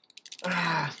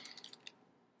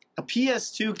 A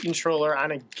PS2 controller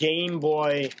on a Game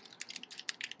Boy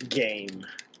game.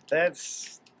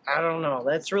 I don't know.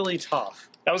 That's really tough.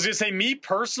 I was gonna say, me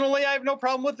personally, I have no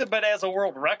problem with it, but as a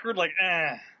world record, like,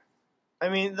 I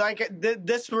mean,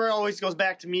 this where it always goes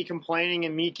back to me complaining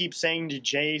and me keep saying to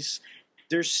Jace,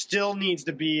 there still needs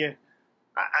to be.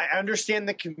 I understand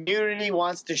the community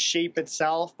wants to shape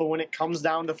itself, but when it comes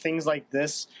down to things like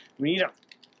this, we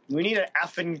need an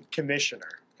effing commissioner.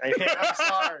 I'm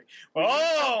sorry. We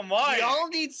all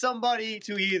need somebody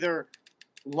to either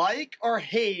like or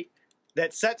hate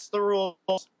that sets the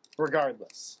rules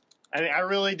regardless. I mean, I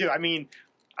really do. I mean,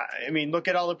 look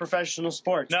at all the professional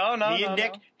sports. Me and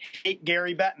Nick hate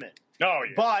Gary Bettman. No,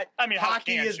 yeah. But I mean, how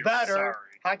hockey can't is you? better. Sorry.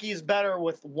 Hockey is better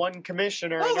with one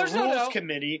commissioner Oh, and there's a no rules doubt.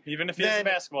 committee Even if he is than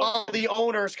basketball. all the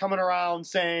owners coming around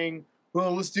saying,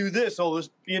 "Well, let's do this." Oh, let's,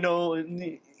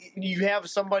 and you have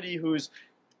somebody who's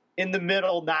in the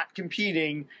middle, not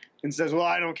competing, and says, "Well,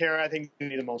 I don't care. I think we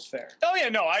need the most fair." Oh yeah,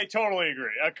 no, I totally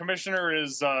agree. A commissioner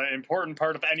is an important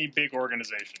part of any big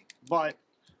organization. But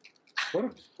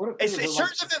What if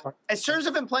in terms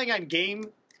of him playing on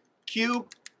GameCube,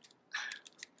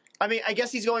 I mean, I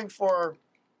guess he's going for.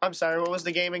 I'm sorry, what was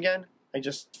the game again? I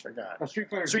just forgot.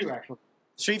 Street Fighter Street- 2, actually.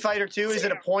 Street Fighter 2. Is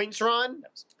it a points run?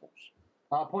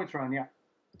 Points run, yeah.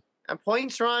 A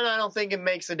points run, I don't think it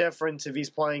makes a difference if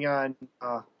he's playing on.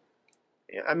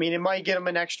 I mean, it might get him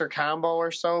an extra combo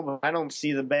or so, but I don't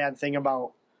see the bad thing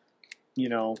about,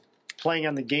 playing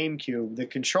on the GameCube. The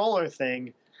controller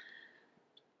thing,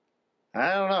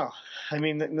 I don't know. I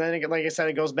mean, then like I said,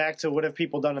 it goes back to what have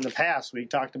people done in the past. We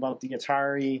talked about the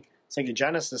Atari, Sega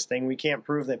Genesis thing. We can't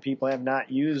prove that people have not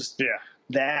used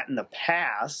that in the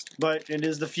past, but it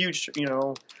is the future.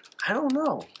 I don't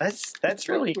know. That's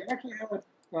really. We actually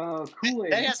have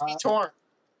Kool-Aid. That has me torn.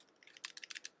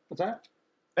 What's that?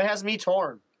 That has me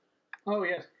torn. Oh,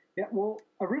 yes. Yeah, well,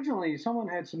 originally someone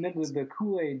had submitted the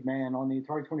Kool-Aid Man on the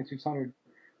Atari 2600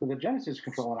 with a Genesis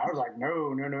controller, and I was like,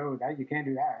 no, that you can't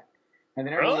do that. And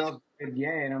then everyone else said, yeah,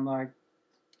 and I'm like,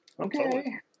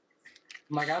 okay.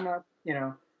 I'm like, I'm not,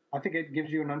 I think it gives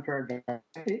you an unfair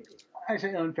advantage. I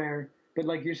say unfair, but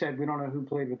like you said, we don't know who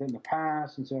played with it in the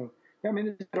past, and so, I mean,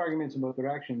 there's arguments in both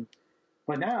directions.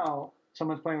 But now,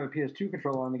 someone's playing with a PS2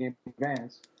 controller on the Game Boy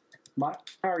Advance. My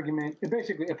argument,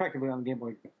 basically, effectively on the Game Boy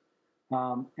Advance.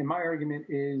 And my argument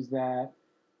is that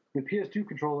the PS2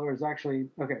 controller is actually,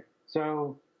 okay,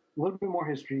 so a little bit more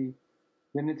history.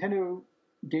 The Nintendo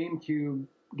GameCube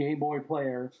Game Boy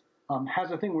player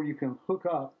has a thing where you can hook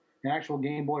up an actual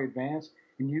Game Boy Advance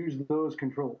and use those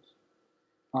controls.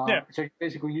 So you're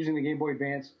basically using the Game Boy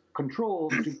Advance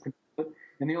controls to control it,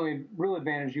 and the only real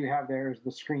advantage you have there is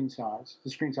the screen size. The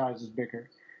screen size is bigger.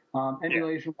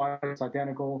 Emulation-wise, it's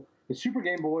identical. The Super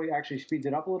Game Boy actually speeds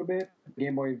it up a little bit. The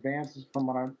Game Boy Advance, from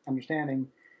what I'm understanding,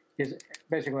 is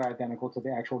basically identical to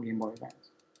the actual Game Boy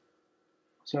Advance.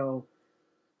 So, with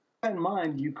that in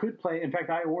mind, you could play. In fact,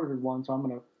 I ordered one, so I'm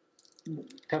going to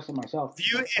test it myself.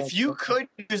 If you could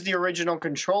use the original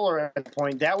controller at that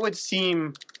point, that would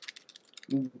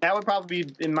probably,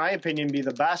 in my opinion, be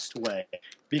the best way.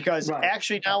 Because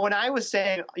actually, now when I was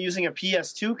saying using a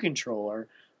PS2 controller,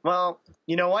 well,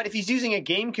 you know what? If he's using a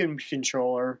GameCube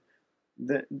controller,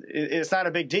 it's not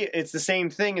a big deal. It's the same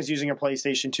thing as using a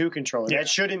PlayStation 2 controller. That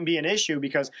shouldn't be an issue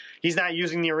because he's not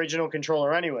using the original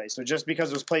controller anyway. So just because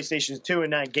it was PlayStation 2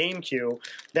 and not GameCube,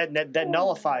 that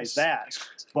nullifies that.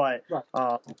 But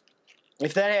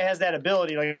if that has that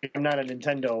ability, like I'm not a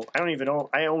Nintendo. I don't even own.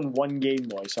 I own one Game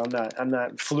Boy, so I'm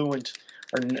not fluent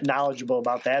or knowledgeable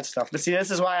about that stuff. But see, this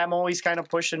is why I'm always kind of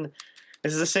pushing.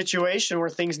 This is a situation where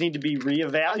things need to be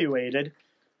reevaluated,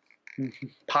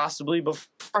 possibly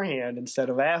beforehand instead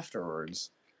of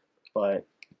afterwards. But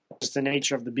just the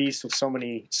nature of the beast with so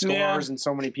many scores and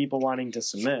so many people wanting to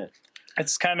submit.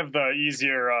 It's kind of the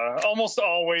easier, almost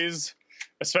always,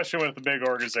 especially with a big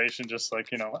organization, just like,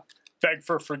 beg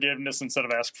for forgiveness instead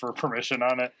of ask for permission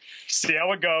on it. See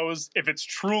how it goes. If it's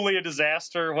truly a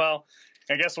disaster, well,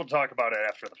 I guess we'll talk about it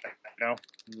after the fact,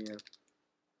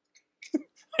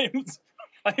 Yeah.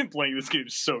 I am playing this game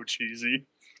so cheesy.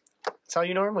 That's how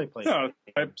you normally play. No,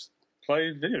 I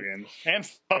play video games and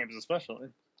games especially.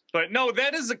 But no,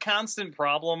 that is a constant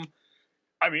problem.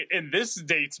 I mean, and this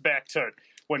dates back to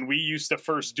when we used to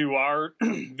first do our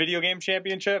video game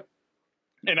championship,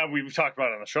 and we've talked about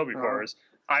it on the show before.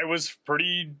 I was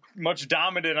pretty much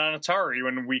dominant on Atari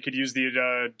when we could use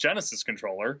the Genesis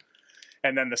controller.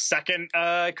 And then the second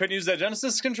I couldn't use that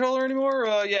Genesis controller anymore,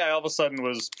 all of a sudden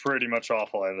was pretty much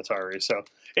awful at Atari. So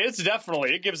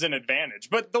it gives an advantage.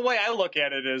 But the way I look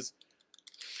at it is,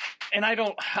 and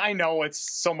I know it's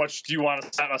so much, do you want to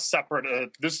set a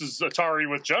separate, this is Atari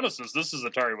with Genesis, this is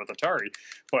Atari with Atari.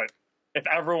 But if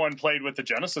everyone played with the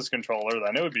Genesis controller,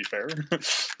 then it would be fair.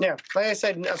 Yeah, like I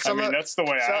said, that's the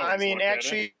way I look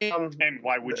actually, at it. And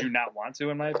why would you not want to,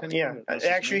 in my opinion? Yeah,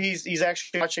 actually, he's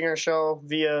actually watching our show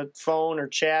via phone or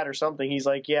chat or something. He's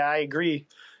like, yeah, I agree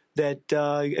that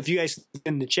if you guys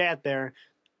in the chat there,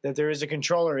 that there is a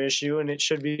controller issue and it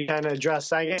should be kind of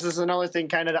addressed. I guess this is another thing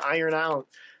kind of to iron out,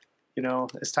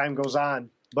 as time goes on.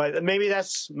 But maybe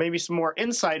that's some more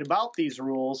insight about these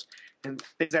rules and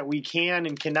things that we can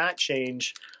and cannot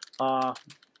change.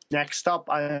 Next up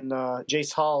on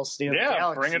Jace Hall's State of the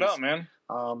Galaxies. Bring it up, man.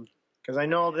 Because I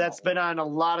know that's been on a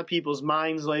lot of people's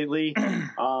minds lately.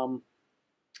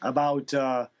 About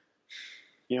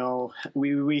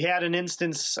we had an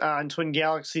instance on Twin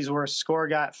Galaxies where a score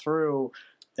got through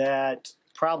that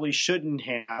probably shouldn't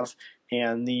have,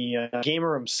 and the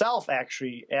gamer himself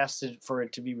actually asked for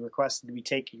it to be requested to be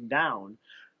taken down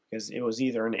because it was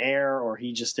either an error or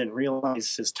he just didn't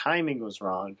realize his timing was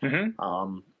wrong.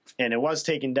 Mm-hmm. And it was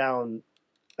taken down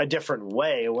a different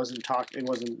way. It wasn't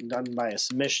done by a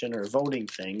submission or voting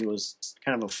thing. It was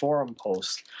kind of a forum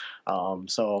post.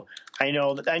 So I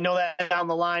know that down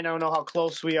the line, I don't know how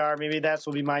close we are. Maybe that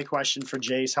will be my question for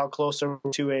Jace. How close are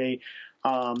we to a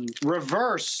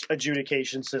reverse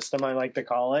adjudication system, I like to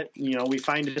call it? We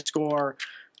find a score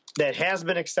that has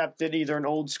been accepted, either an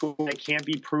old score that can't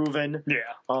be proven.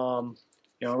 Yeah.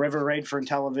 River Raidford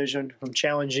Television from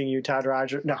challenging you, Todd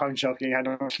Rogers. No, I'm joking. I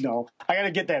don't know. I got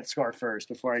to get that score first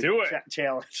before I Do it.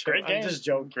 Challenge. Great game. I'm just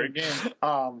joking. Great game.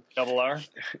 Double R.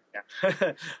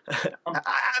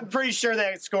 I'm pretty sure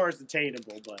that score is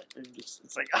attainable, but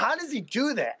it's like, how does he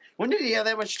do that? When did he have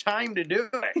that much time to do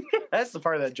it? That's the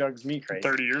part that jugs me crazy.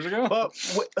 30 years ago? Well,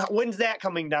 when's that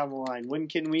coming down the line? When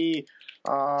can we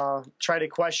try to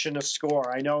question a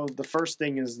score? I know the first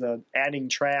thing is the adding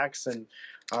tracks and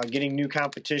getting new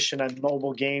competition on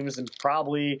mobile games, and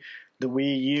probably the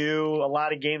Wii U. A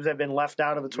lot of games have been left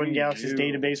out of the Twin Galaxies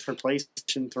database for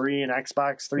PlayStation 3 and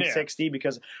Xbox 360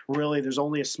 because really there's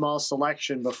only a small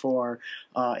selection before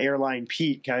Airline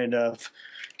Pete kind of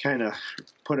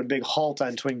put a big halt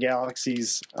on Twin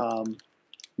Galaxies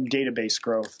database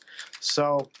growth.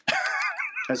 So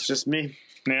that's just me.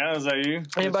 Yeah, is that you?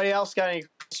 Anybody else got any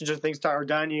questions or things? Or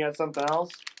Don, you got something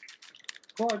else?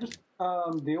 Well, I just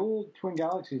the old Twin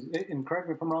Galaxies, and correct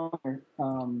me if I'm wrong,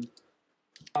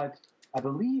 but I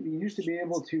believe you used to be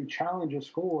able to challenge a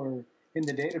score in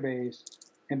the database,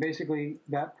 and basically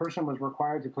that person was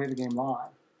required to play the game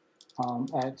live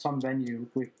at some venue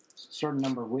with a certain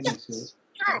number of witnesses.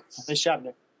 Nice shot,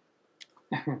 Nick.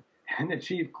 And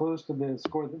achieve close to the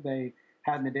score that they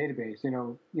had in the database,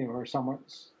 or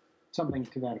something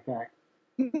to that effect.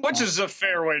 Which is a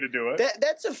fair way to do it.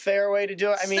 That's a fair way to do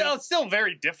it. I mean, it's still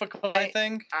very difficult, I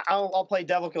think. I'll play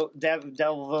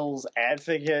devil's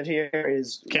advocate here.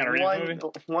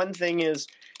 One thing is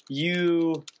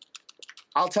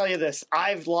I'll tell you this.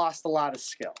 I've lost a lot of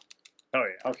skill. Oh,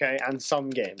 yeah. Okay, on some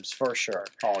games, for sure.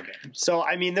 All games. So,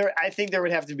 I mean, I think there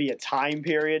would have to be a time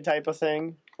period type of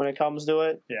thing when it comes to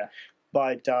it. Yeah.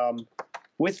 But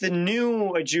with the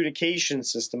new adjudication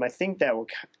system, I think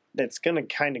that's going to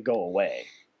kind of go away.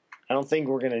 I don't think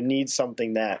we're going to need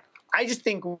something that... I just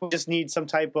think we just need some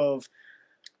type of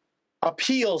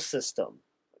appeal system,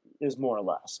 is more or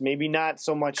less. Maybe not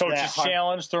so much Coach's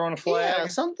challenge, throwing a flag. Yeah,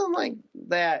 something like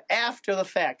that after the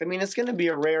fact. I mean, it's going to be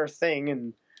a rare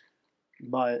thing,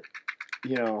 but, I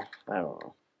don't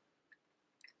know.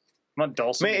 I'm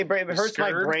Dulcet. It hurts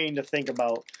my brain to think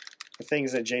about the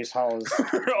things that Jace Hall is...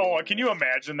 Oh, can you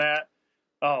imagine that?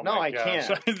 Oh, no, my I gosh.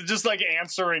 can't. Just like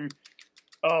answering.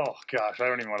 Oh gosh, I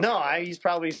don't even want to. No, he's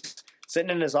probably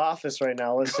sitting in his office right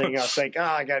now listening. I was like,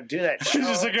 I got to do that show. He's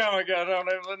just like, oh my god, I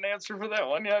don't have an answer for that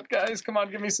one yet, guys. Come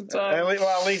on, give me some time.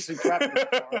 At least we prepped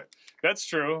for it. That's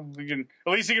true.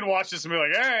 At least you can watch this and be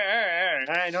like, hey.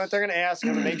 I know what they're going to ask.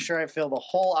 I'm going to make sure I fill the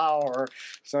whole hour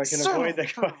so I can avoid the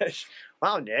question.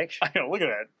 Wow, Nick. I know. Look at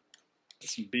that.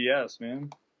 That's some BS,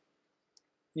 man.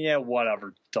 Yeah,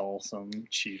 whatever, Dulcet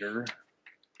cheater.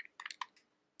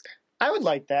 I would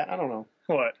like that. I don't know.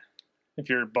 What? If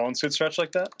your bones could stretch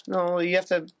like that? No, you have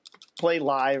to play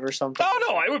live or something. Oh,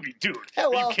 no, I would be, dude. Yeah,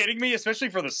 well, are you kidding me? Especially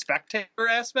for the spectator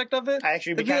aspect of it?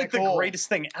 Actually, it'd be like cool. The greatest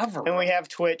thing ever. And we have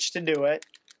Twitch to do it.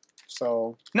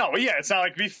 So no, yeah, it's not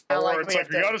like before. It's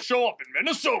like you got to show up in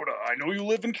Minnesota. I know you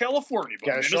live in California,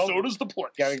 but Minnesota's the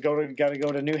place. Got to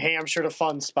go to New Hampshire to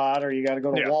Fun Spot, or you got to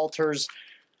go to Walter's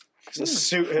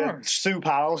soup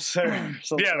house. Or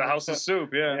yeah, the House of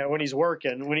Soup. Yeah, when he's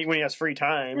working, when he has free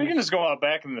time, you can just go out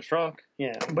back in the truck.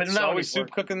 Yeah, but there's always soup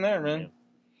cooking there, man. Yeah.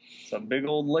 It's a big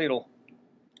old ladle.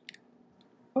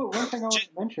 Oh, one thing I want to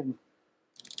mention,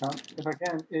 if I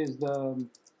can, is the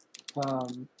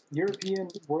European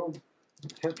World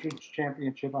Tetris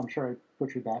Championship. I'm sure I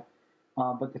butchered that,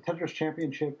 but the Tetris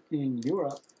Championship in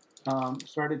Europe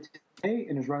started today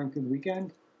and is running through the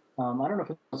weekend. I don't know if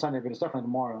it's Sunday, but it's definitely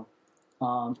tomorrow.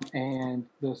 And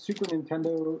the Super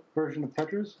Nintendo version of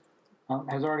Tetris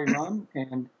has already run.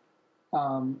 And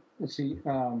let's see.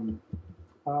 No,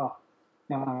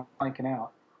 I'm blanking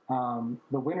out.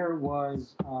 The winner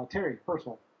was Terry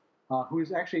Purcell, who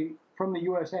is actually from the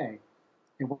USA.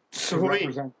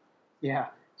 Sweet. Yeah.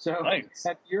 So nice.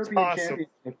 at the European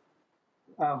Championship,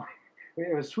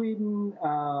 it was Sweden.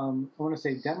 I want to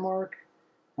say Denmark.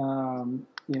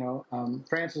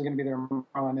 France is going to be there.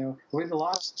 I know. With a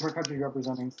lot of different countries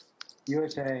representing,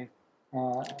 USA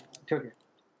took it,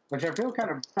 which I feel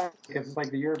kind of bad because it's like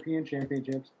the European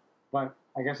Championships, but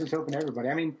I guess it's open to everybody.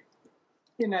 I mean,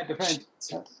 in that defense,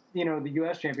 the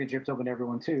U.S. Championships open to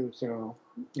everyone too. So,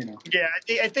 Yeah,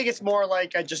 I think it's more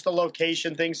like just a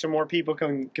location thing, so more people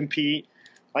can compete.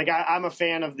 Like I'm a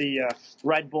fan of the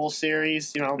Red Bull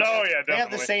series. Oh yeah, definitely. They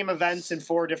have the same events in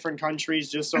 4 different countries,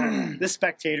 just so the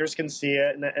spectators can see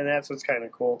it, and that's what's kind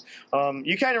of cool.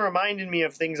 You kind of reminded me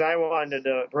of things I wanted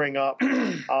to bring up.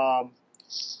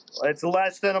 It's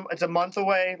a month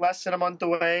away, less than a month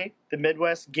away. The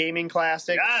Midwest Gaming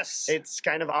Classic. Yes, it's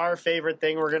kind of our favorite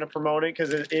thing. We're going to promote it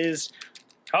because it is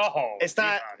Oh, It's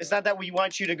not that we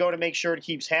want you to go to make sure it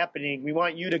keeps happening. We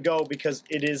want you to go because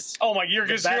it is Oh my, you'll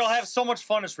best. have so much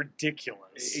fun. It's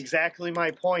ridiculous. exactly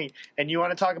my point. And you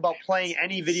want to talk about playing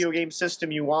any video game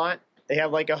system you want? They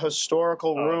have like a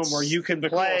historical room it's where you can the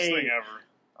coolest play. thing ever.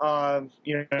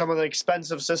 Some of the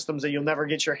expensive systems that you'll never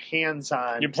get your hands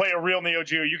on. You play a real Neo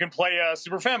Geo. You can play a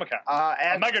Super Famicom,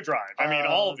 a Mega Drive. I mean,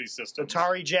 all of these systems.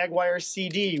 Atari Jaguar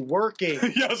CD working.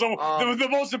 Yeah, so the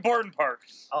most important part.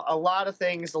 A lot of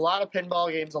things, a lot of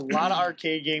pinball games, a lot of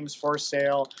arcade games for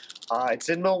sale. It's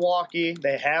in Milwaukee.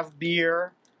 They have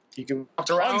beer. You can walk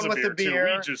around with the beer.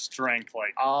 Too. We just drank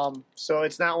like. So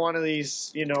it's not one of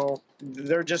these.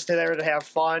 They're just there to have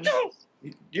fun.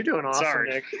 You're doing awesome, Sorry.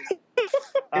 Nick.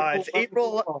 It's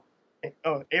April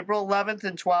 11th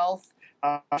and 12th.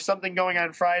 Something going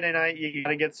on Friday night. You got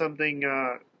to get something.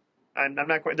 I'm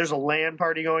not quite. There's a LAN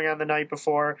party going on the night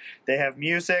before. They have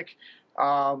music.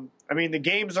 The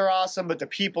games are awesome, but the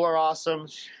people are awesome.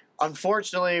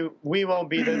 Unfortunately, we won't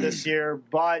be there this year,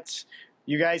 but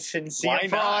you guys can see him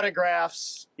for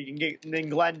autographs. You can get in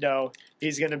Glendo.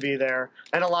 He's going to be there,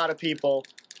 and a lot of people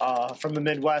from the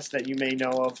Midwest that you may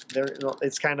know of.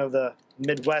 It's kind of the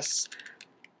Midwest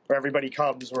where everybody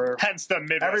comes. Hence the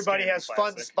Midwest. Everybody has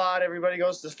Fun Spot. Everybody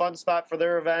goes to Fun Spot for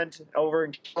their event. Over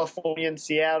in California and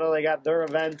Seattle, they got their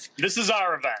event. This is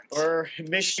our event. Or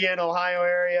Michigan, Ohio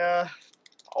area,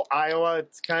 Iowa.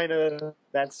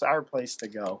 That's our place to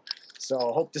go. So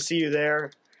hope to see you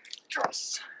there.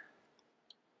 Trust.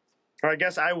 Or I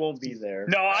guess I won't be there.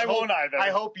 No, I won't either. I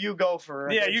hope you go for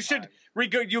it. Yeah, you should.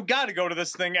 You got to go to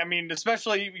this thing. I mean,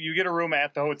 especially you get a room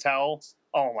at the hotel.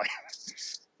 Oh my,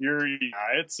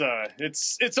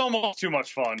 it's almost too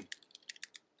much fun.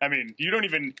 I mean, you don't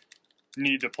even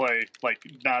need to play like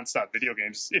nonstop video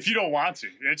games if you don't want to.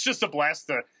 It's just a blast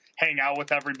to hang out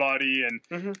with everybody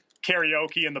and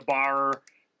karaoke in the bar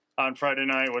on Friday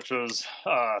night, which was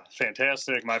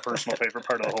fantastic. My personal favorite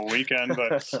part of the whole weekend,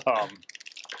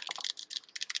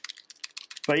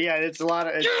 But yeah, it's a lot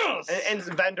of Yes! and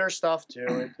vendor stuff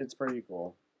too. It's pretty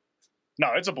cool. No,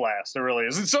 it's a blast. It really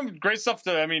is. And some great stuff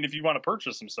if you want to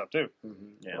purchase some stuff too.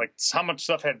 Yeah. Like how much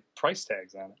stuff had price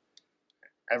tags on it.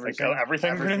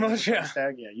 Everything pretty much, yeah.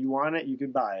 Tag, yeah. You want it, you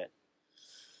could buy it.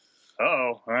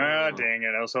 Dang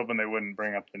it. I was hoping they wouldn't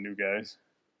bring up the new guys.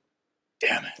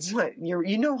 Damn it. What?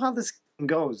 You know how this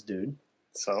goes, dude.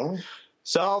 So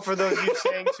for those of you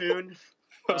staying tuned,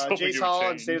 I was hoping Jace you would Hall and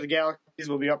change. State of the Galaxies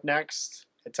will be up next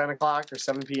at 10 o'clock or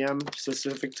 7 p.m.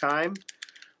 Pacific time.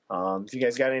 If you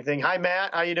guys got anything. Hi,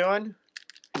 Matt. How you doing?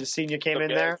 Just seen you came in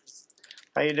there.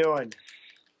 How you doing?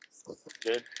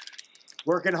 Good.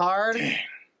 Working hard?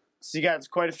 So you got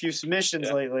quite a few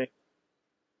submissions lately.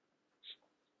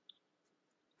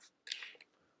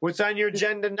 What's on your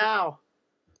agenda now?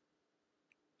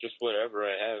 Just whatever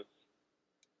I have.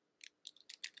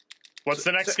 What's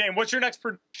the next game? What's your next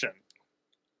prediction?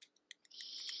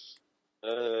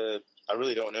 I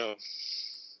really don't know.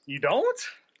 You don't?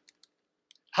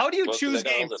 How do you Well, choose 'cause I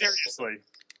got all games the- seriously?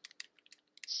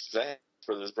 That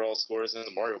for the Brawl scores and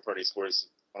the Mario Party scores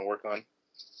I work on.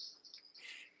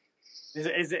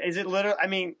 Is it literally? I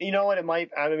mean, you know what? It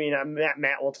might.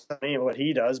 Matt will tell me what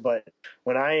he does, but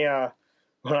when I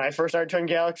first started Twin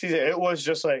Galaxies, it was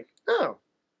just like,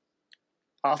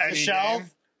 off the Any shelf,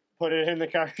 game? put it in the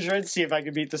cartridge, see if I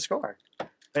could beat the score.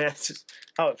 And that's just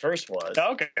how it first was.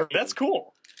 Okay, that's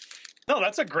cool. No,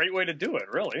 that's a great way to do it,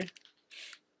 really.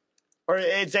 Or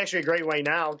it's actually a great way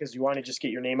now because you want to just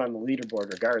get your name on the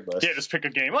leaderboard regardless. Yeah, just pick a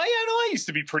game. Oh, yeah, no, I used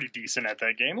to be pretty decent at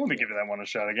that game. Let me give that one a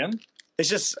shot again. It's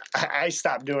just I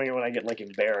stopped doing it when I get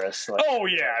embarrassed. Like, Oh,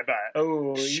 yeah, I bet.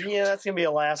 oh yeah, that's gonna be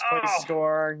a last place Oh.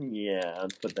 score. Yeah,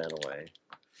 let's put that away.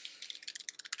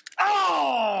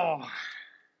 Oh!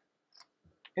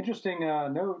 Interesting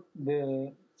note: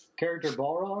 the character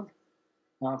Balrog,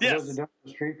 for Yes. those who don't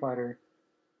know Street Fighter,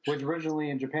 was originally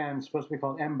in Japan supposed to be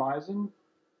called M Bison.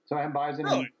 So M Bison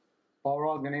and Really?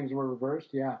 Balrog, their names were reversed.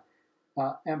 Yeah,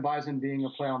 M Bison being a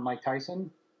play on Mike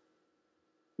Tyson.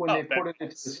 When Oh, they that put it into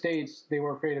makes- the States, they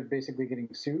were afraid of basically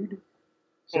getting sued.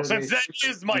 So Well, since they- that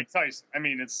is Mike Tyson. I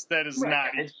mean, that is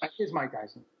not... It's Mike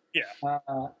Tyson. Yeah.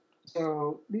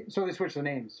 So they switched the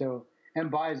names. So M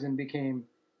Bison became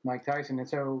Mike Tyson, and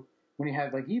so when you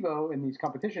have like Evo in these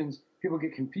competitions, people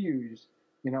get confused.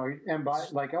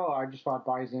 I just fought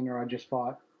Bison or I just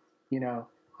fought,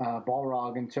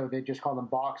 Balrog, and so they just call them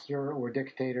Boxer or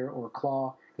Dictator or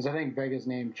Claw, because I think Vega's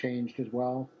name changed as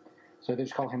well, so they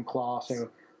just call him Claw. So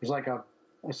there's like a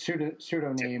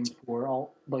pseudo name for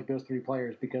all like those three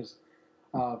players because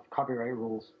of copyright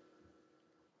rules.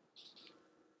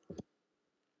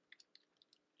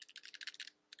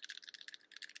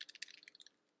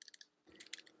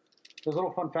 those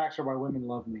little fun facts are why women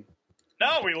love me.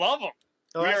 No, we love them.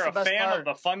 Oh, we that's are the a best fan part. of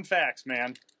the fun facts,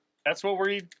 man. That's what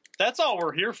that's all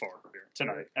we're here for here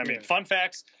tonight. I mean, Yeah. fun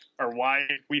facts are why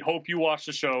we hope you watch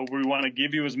the show. We want to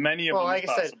give you as many of Well, them like as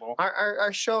I said, possible.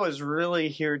 our show is really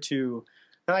here to.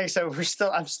 And like I said,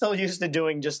 I'm still used to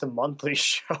doing just a monthly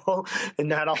show and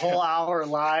not a whole hour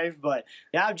live. But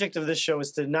the object of this show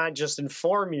is to not just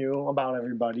inform you about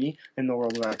everybody in the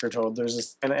world of record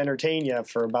holders, and entertain you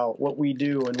for about what we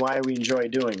do and why we enjoy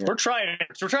doing it. We're trying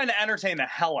to entertain the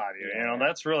hell out of you. You know,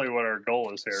 that's really what our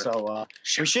goal is here. So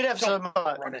we should have some.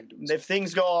 Run into If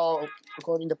things go all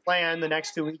according to plan, the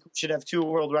next 2 weeks we should have 2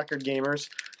 world record gamers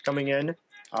coming in.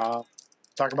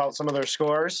 Talk about some of their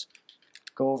scores.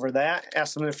 Go over that,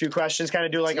 ask them a few questions, kind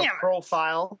of do like a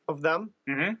profile of them.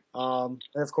 Mhm. And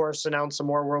of course, announce some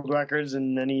more world records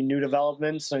and any new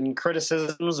developments and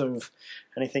criticisms of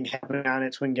anything happening on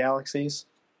at Twin Galaxies.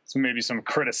 So maybe some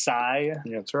criticize.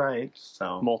 That's right.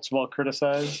 So Multiple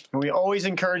criticize. we always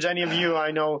encourage any of you.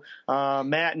 I know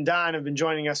Matt and Don have been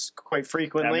joining us quite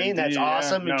frequently, and that's MND, yeah.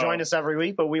 awesome. No. You join us every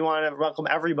week, but we want to welcome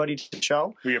everybody to the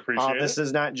show. We appreciate This it.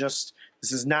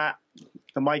 is not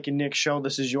the Mike and Nick show.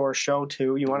 This is your show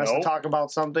too. You want us to Nope. talk about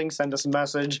something? Send us a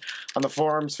message on the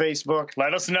forums, Facebook.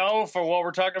 Let us know for what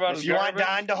we're talking about. If is you want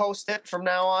garbage. Don to host it from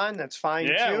now on, that's fine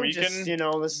Yeah, too. we Just can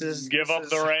this is give this up is-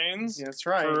 the reins That's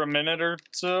right. for a minute or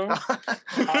two.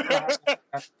 I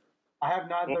have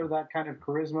neither that kind of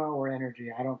charisma or energy.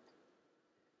 I don't.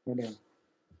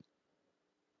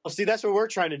 Well, see, that's what we're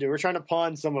trying to do. We're trying to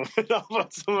pawn some of it off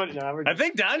on somebody. No, I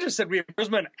think Don just said we have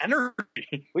charisma and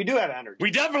energy. we do have energy.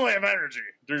 We definitely have energy.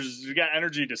 We got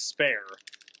energy to spare.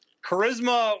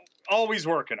 Charisma, always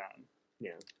working on.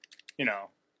 Yeah. You know,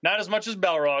 not as much as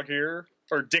Balrog here,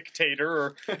 or Dictator,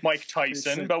 or Mike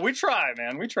Tyson, but we try,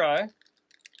 man. We try.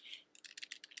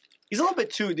 He's a little bit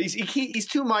too. He's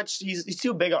too much. He's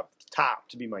too big up top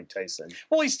to be Mike Tyson.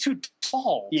 Well, he's too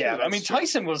tall. Yeah, too. I that's mean, true.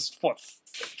 Tyson was, what,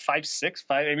 5'6",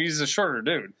 5'? I mean, he's a shorter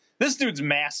dude. This dude's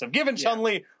massive. Given Yeah.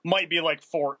 Chun-Li might be like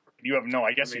 4. You have no,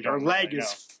 I guess you Her don't leg really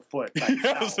is know. foot.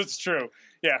 Yes, it's true.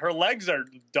 Yeah, her legs are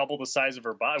double the size of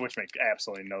her body, which makes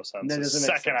absolutely no sense. That The doesn't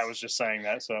make second sense. I was just saying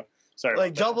that, so sorry.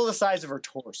 like about that. double the size of her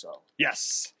torso.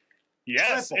 Yes.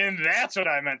 Yes, Triple. and that's what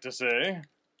I meant to say.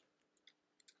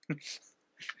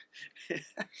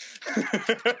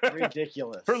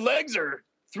 Ridiculous. Her legs are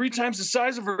 3 times the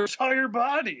size of her entire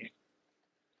body.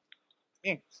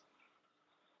 Thanks.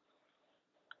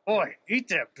 Boy, eat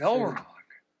that Balrog.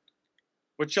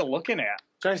 What you looking at?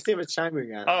 Trying to see what time we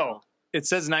got. Oh, it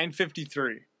says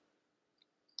 9:53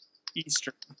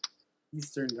 Eastern.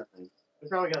 Eastern time. We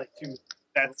probably got like 2.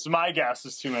 That's my guess.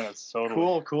 Is 2 minutes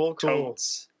total. Cool.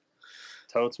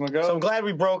 Totes my go. So I'm glad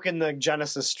we broke in the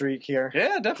Genesis streak here. Yeah,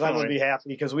 Glenn would definitely. be happy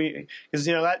because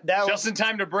you know that Just in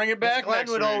time to bring it back. Glenn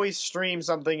next would week. always stream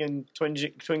something in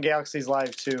Twin Galaxies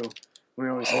Live too. We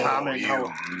always comment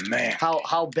man.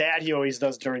 how bad he always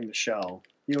does during the show.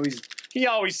 He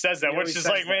always says that, He which always is says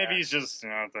like maybe that. he's just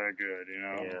not that good, you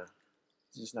know.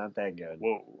 He's just not that good.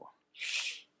 Whoa.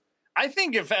 I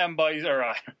think if M. Bison,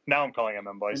 or now I'm calling him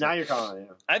M. Bison. Now you're calling it.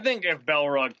 I think if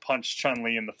Balrog punched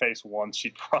Chun-Li in the face once,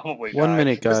 she'd probably die. 1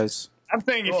 minute, guys. I'm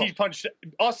saying if Cool. he punched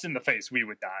us in the face, we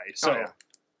would die. So, Oh, yeah.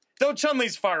 though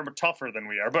Chun-Li's far tougher than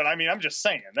we are, but I mean, I'm just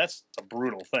saying, that's a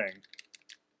brutal thing.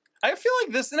 I feel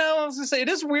like this, now I was going to say, it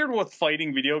is weird with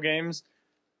fighting video games.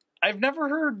 I've never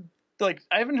heard, I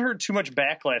haven't heard too much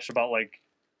backlash about,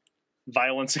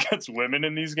 violence against women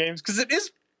in these games, because it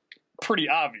is pretty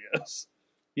obvious.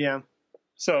 Yeah.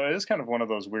 So it is kind of one of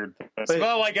those weird things. But-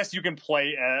 Well, I guess you can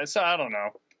play as, I don't know.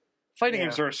 Fighting Yeah.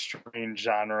 games are a strange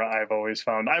genre, I've always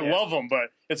found. I Yeah. love them,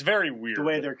 but it's very weird. The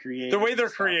way they're created. The way they're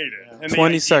and stuff, created. yeah. And the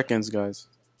 20 idea- seconds, guys.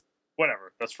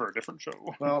 Whatever. That's for a different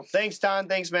show. Well, thanks, Don.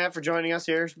 Thanks, Matt, for joining us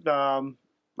here.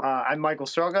 I'm Michael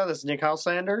Stroga. This is Nick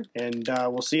Houselander, and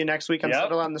we'll see you next week on Yep.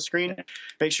 Settle on the Screen.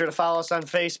 Make sure to follow us on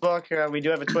Facebook. We do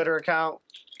have a Twitter account.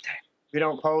 We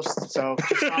don't post, so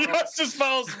just follow us. Just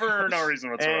follows for no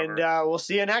reason whatsoever. And we'll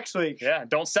see you next week. yeah,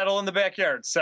 don't settle in the backyard.